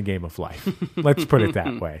lost in the game of life. Let's put it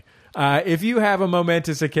that way. If you have a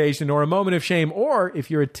momentous occasion or a moment of shame, or if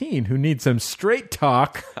you're a teen who needs some straight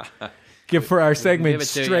talk, give for our segment Give it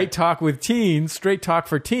to Straight ya. Talk with Teens, Straight Talk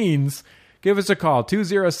for Teens, give us a call,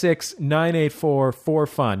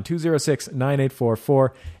 206-984-4FUN,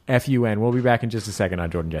 206-984-4FUN. We'll be back in just a second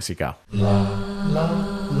on Jordan Jesse Go.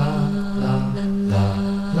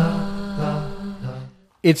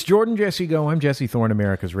 It's Jordan Jesse Go. I'm Jesse Thorne,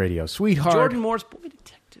 America's radio sweetheart. Jordan Moore's Boy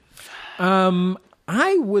Detective.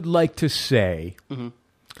 I would like to say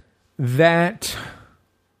that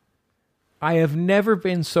I have never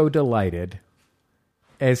been so delighted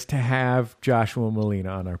as to have Joshua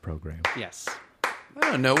Malina on our program. Yes.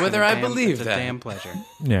 I don't know whether I believe it's that. a damn pleasure.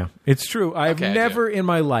 Yeah, it's true. I've Okay, never in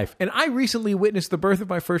my life, and I recently witnessed the birth of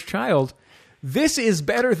my first child. This is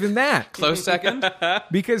better than that. Close second?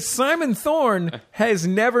 Because Simon Thorne has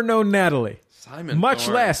never known Natalie. Simon Much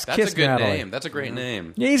Thorne. less That's kiss a good Natalie. name. That's a great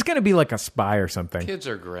name. Yeah, he's going to be like a spy or something. Kids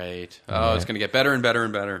are great. Oh, it's going to get better and better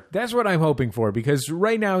and better. That's what I'm hoping for, because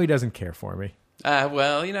right now he doesn't care for me.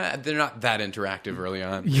 Well, they're not that interactive early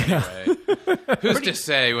on. Yeah. Anyway. Who's to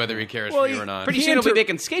say whether he cares for you or not? Pretty soon he'll be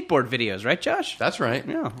making skateboard videos, right, Josh? That's right.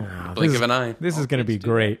 Yeah. Blink of an eye. This is going to be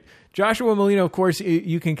great. Joshua Malina, of course,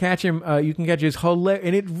 you can catch him. You can catch his hilarious,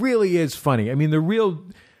 and it really is funny. I mean, the real.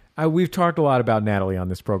 We've talked a lot about Natalie on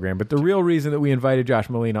this program, but the real reason that we invited Josh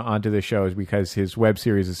Malina onto the show is because his web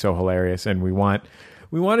series is so hilarious, and we want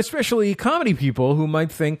especially comedy people who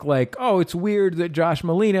might think like, oh, it's weird that Josh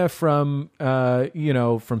Malina from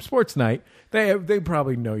from Sports Night. They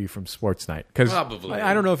probably know you from Sports Night, because Probably.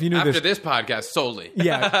 I don't know if you knew After this podcast solely.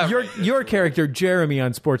 Yeah, your character Jeremy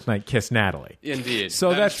on Sports Night kissed Natalie. Indeed.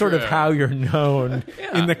 So that's sort of true. how you're known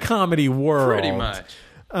in the comedy world. Pretty much.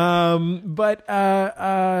 But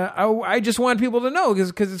I just want people to know,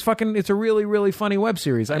 because it's a really, really funny web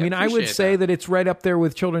series. I mean, I would appreciate say that it's right up there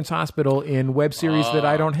with Children's Hospital in web series that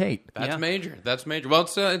I don't hate. That's major. That's major. Well,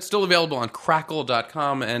 it's still available on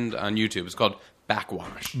Crackle.com and on YouTube. It's called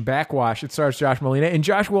Backwash. It stars Josh Malina, and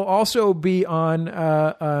Josh will also be on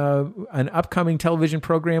an upcoming television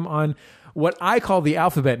program on what I call the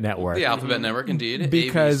Alphabet Network. The Alphabet Network, indeed.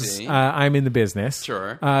 Because ABC. I'm in the business.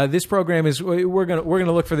 Sure. This program is we're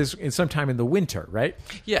gonna look for this sometime in the winter, right?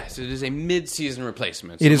 Yes, it is a mid-season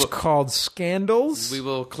replacement. It is called Scandals. We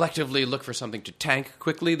will collectively look for something to tank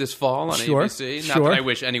quickly this fall on Sure, ABC. Not sure. that I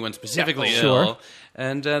wish anyone specifically Sure. ill.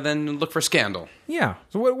 And then look for Scandal. Yeah.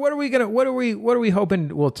 So what are we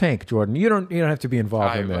hoping will tank, Jordan? You don't have to be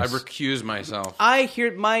involved in I this. recuse myself. I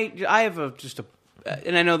have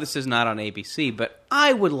and I know this is not on ABC, but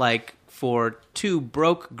I would like for two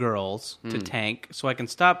broke girls to tank so I can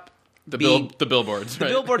stop The The billboards. Right?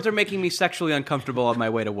 billboards are making me sexually uncomfortable on my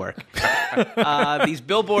way to work. These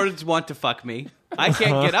billboards want to fuck me. I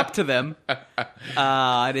can't get up to them,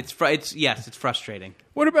 and it's frustrating.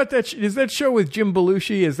 What about that? Is that show with Jim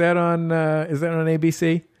Belushi? Is that on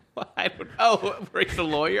ABC? I don't know. Where he's a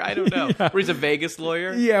lawyer? I don't know. Where he's a Vegas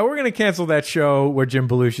lawyer? Yeah, we're going to cancel that show where Jim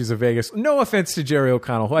Belushi's a Vegas. No offense to Jerry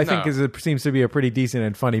O'Connell, who I think seems to be a pretty decent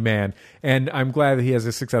and funny man, and I'm glad that he has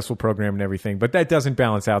a successful program and everything. But that doesn't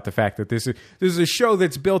balance out the fact that this is a show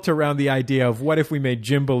that's built around the idea of what if we made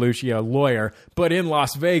Jim Belushi a lawyer, but in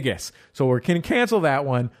Las Vegas. So we're going to cancel that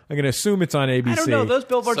one. I'm going to assume it's on ABC. I don't know. Those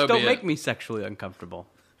billboards So don't be make it. me sexually uncomfortable.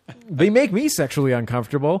 They make me sexually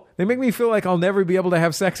uncomfortable. They make me feel like I'll never be able to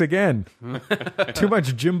have sex again. Too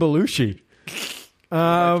much Jim Belushi.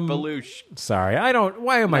 Belushi. Sorry, I don't.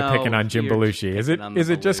 Why am I No, picking on Jim you're Belushi? Is it picking on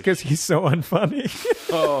the just because he's so unfunny?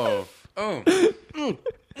 Oh.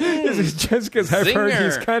 Is it just because I've heard Zinger.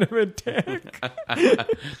 he's kind of a dick?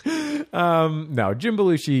 No, Jim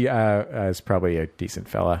Belushi is probably a decent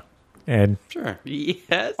fella, and Sure.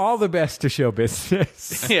 Yes. all the best to show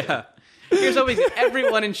business. Yeah. Here's hoping that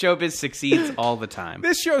everyone in showbiz succeeds all the time.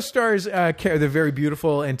 This show stars the very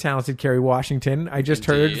beautiful and talented Kerry Washington. I just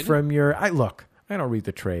heard Indeed. from your. I don't read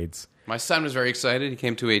the trades. My son was very excited. He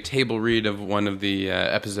came to a table read of one of the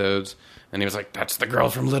episodes, and he was like, "That's the girl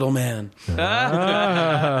from Little Man." We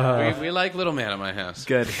like Little Man at my house.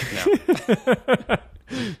 Good.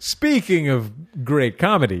 Speaking of great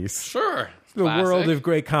comedies, Sure. the Classic. world of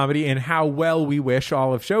great comedy and how well we wish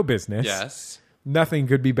all of show business. Yes. Nothing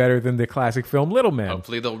could be better than the classic film Little Man.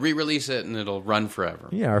 Hopefully they'll re-release it and it'll run forever.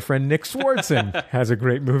 Yeah, our friend Nick Swardson has a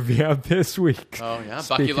great movie out this week. Oh, yeah.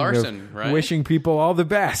 Bucky Speaking Larson, of right? Wishing people all the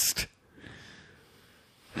best.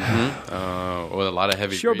 Oh, well, a lot of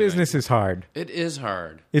heavy Show breathing. business is hard. It is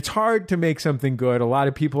hard. It's hard to make something good. A lot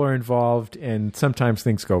of people are involved, and sometimes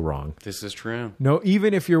things go wrong. This is true. No,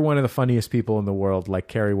 even if you're one of the funniest people in the world, like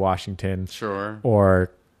Kerry Washington Sure. or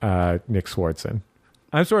Nick Swardson.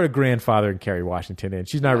 I'm sort of grandfathering Kerry Washington in.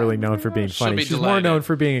 She's not really known for being She'll funny. be She's more delighted. known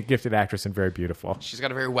for being a gifted actress and very beautiful. She's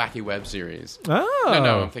got a very wacky web series. Oh.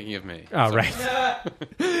 No, I'm thinking of me. Oh, right.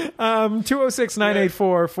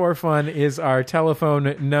 206-984-4FUN is our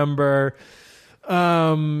telephone number.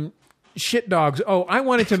 Shit dogs. Oh, I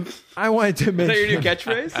wanted to mention. Is that your new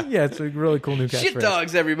catchphrase? Yeah, it's a really cool new catchphrase. Shit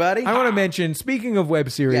dogs, everybody. I want to mention, speaking of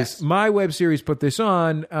web series, Yes. my web series Put This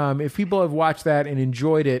On. If people have watched that and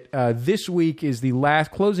enjoyed it, this week is the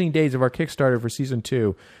last closing days of our Kickstarter for season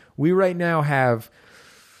 2. We right now have,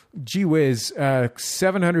 gee whiz,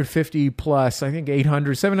 750 plus, I think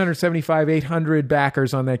 800, 775, 800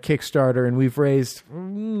 backers on that Kickstarter, and we've raised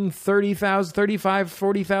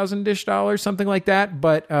 $40,000-ish dollars, something like that.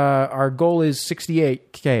 But our goal is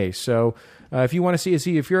 $68K. So if you want to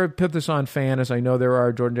see, if you're a Put This On fan, as I know there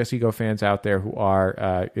are Jordan Jesse Go fans out there who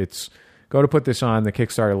are, go to Put This On. The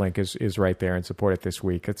Kickstarter link is right there, and support it this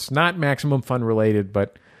week. It's not Maximum Fun related,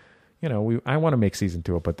 but I want to make season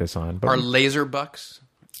 2 of Put This On. But Are Lazer Buxx?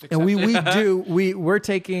 and we're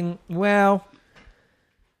taking, well,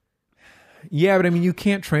 yeah, but I mean, you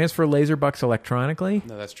can't transfer Lazer Buxx electronically.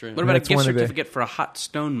 No, that's true. What about a That's gift one of the- certificate for a hot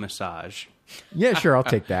stone massage? Yeah, sure, I'll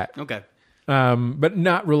take that. Okay. But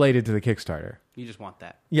not related to the Kickstarter. You just want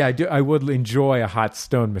that. Yeah, I do. I would enjoy a hot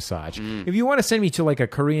stone massage. If you want to send me to like a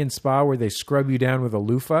Korean spa where they scrub you down with a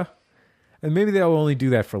loofah, and maybe they'll only do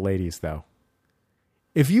that for ladies, though.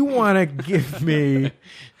 If you want to give me,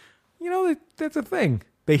 that's a thing.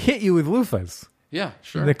 They hit you with loofahs Yeah,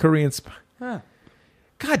 sure. in the Korean spa.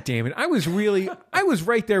 God damn it! I was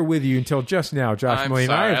right there with you until just now, Josh. I'm Moyne.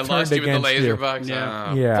 sorry. I have lost turned you with the against Laser you. Bucks.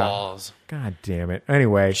 Yeah. Yeah. Balls. God damn it!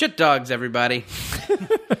 Anyway, Shit dogs, everybody.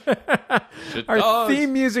 Shit our dogs.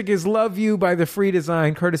 theme music is "Love You" by The Free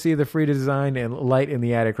Design, courtesy of The Free Design and Light in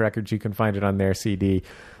the Attic Records. You can find it on their CD.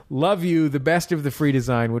 Love You, the best of The Free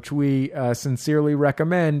Design, which we sincerely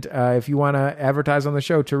recommend. If you want to advertise on the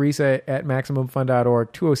show, Teresa at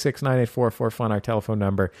MaximumFun.org, 206-984-4FUN, our telephone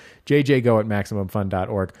number, JJGo at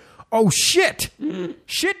MaximumFun.org. Oh, shit!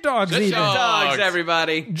 Shit dogs, Shit even. dogs. Dogs,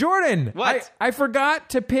 everybody. Jordan, What? I forgot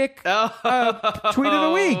to pick tweet of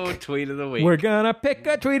the week. Tweet of the week. We're gonna pick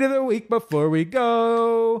a tweet of the week before we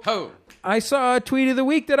go. Ho. I saw a tweet of the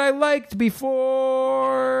week that I liked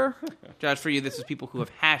before. Josh, for you, this is people who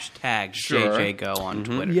have hashtagged Sure. JJGo on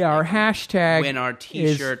Twitter. Yeah, our hashtag Win our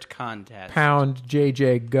T-shirt contest. pound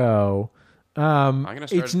JJGo. gonna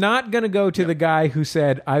start- It's not going to go to the guy who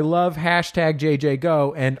said, I love hashtag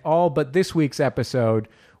JJGo, and all but this week's episode,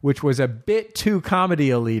 which was a bit too comedy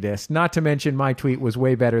elitist. Not to mention my tweet was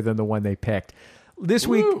way better than the one they picked. This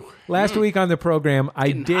week, last week on the program,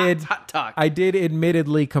 I did hot talk. I did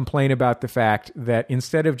admittedly complain about the fact that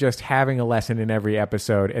instead of just having a lesson in every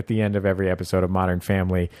episode at the end of every episode of Modern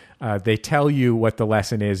Family, they tell you what the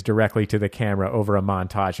lesson is directly to the camera over a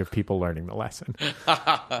montage of people learning the lesson.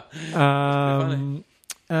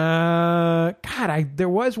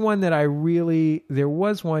 There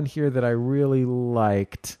was one here that I really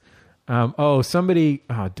liked.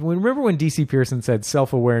 Remember when DC Pearson said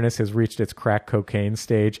self-awareness has reached its crack cocaine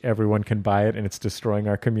stage? Everyone can buy it and it's destroying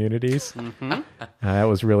our communities. That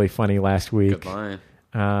was really funny last week. Good line.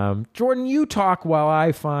 Jordan, you talk while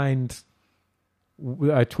I find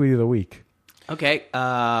a tweet of the week. Okay.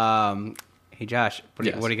 Hey, Josh, what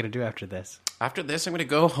Yes. are you going to do after this? After this, I'm going to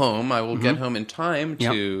go home. I will get home in time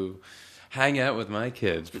to hang out with my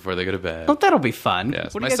kids before they go to bed. Oh, that'll be fun.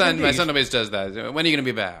 Yes, What are my you guys son. gonna My do? son always does that. When are you going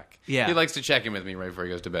to be back? Yeah. he likes to check in with me right before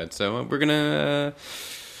he goes to bed. So we're gonna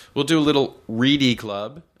we'll do a little ready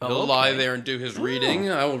club. He'll lie there and do his reading.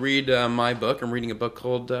 I will read my book. I'm reading a book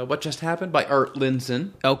called "What Just Happened" by Art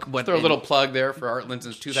Linson. Oh, Throw a little plug there for Art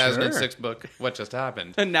Linson's 2006 book "What Just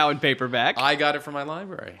Happened." And now in paperback. I got it from my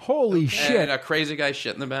library. Holy shit. And a crazy guy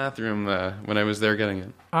shit in the bathroom when I was there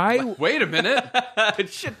getting it. Wait a minute,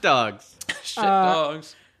 Shit dogs. shit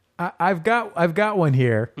dogs. I've got one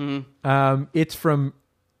here. It's from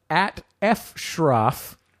at F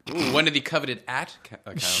Schroff. Ooh, one of the coveted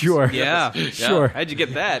accounts. Sure. Yeah. Sure. How'd you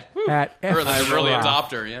get that? At F Early Schroff.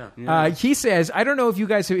 adopter, yeah. He says, I don't know if you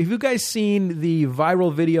guys have seen the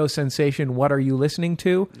viral video sensation, What Are You Listening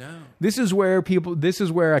To? No. This is where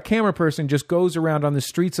a camera person just goes around on the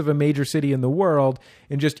streets of a major city in the world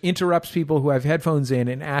and just interrupts people who have headphones in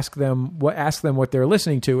and ask them what they're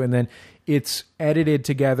listening to, and then it's edited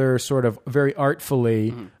together sort of very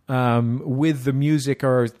artfully with the music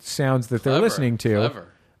or sounds that they're listening to. Clever.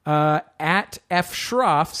 At F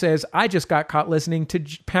Schroff says, I just got caught listening to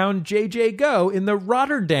Pound JJ Go in the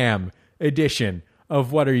Rotterdam edition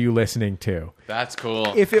of What Are You Listening To? That's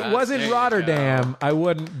cool. If it There wasn't you Rotterdam, I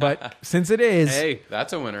wouldn't, but since it is. Hey.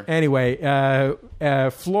 That's a winner. Anyway,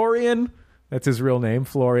 Florian That's his real name,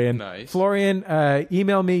 Florian. Nice. Florian,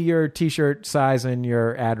 email me your T-shirt size and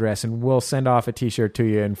your address, and we'll send off a T-shirt to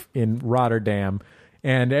you in Rotterdam.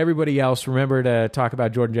 And everybody else, remember to talk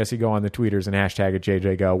about Jordan Jesse Go on the tweeters and hashtag it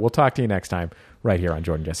JJGo. We'll talk to you next time right here on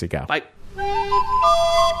Jordan Jesse Go. Bye.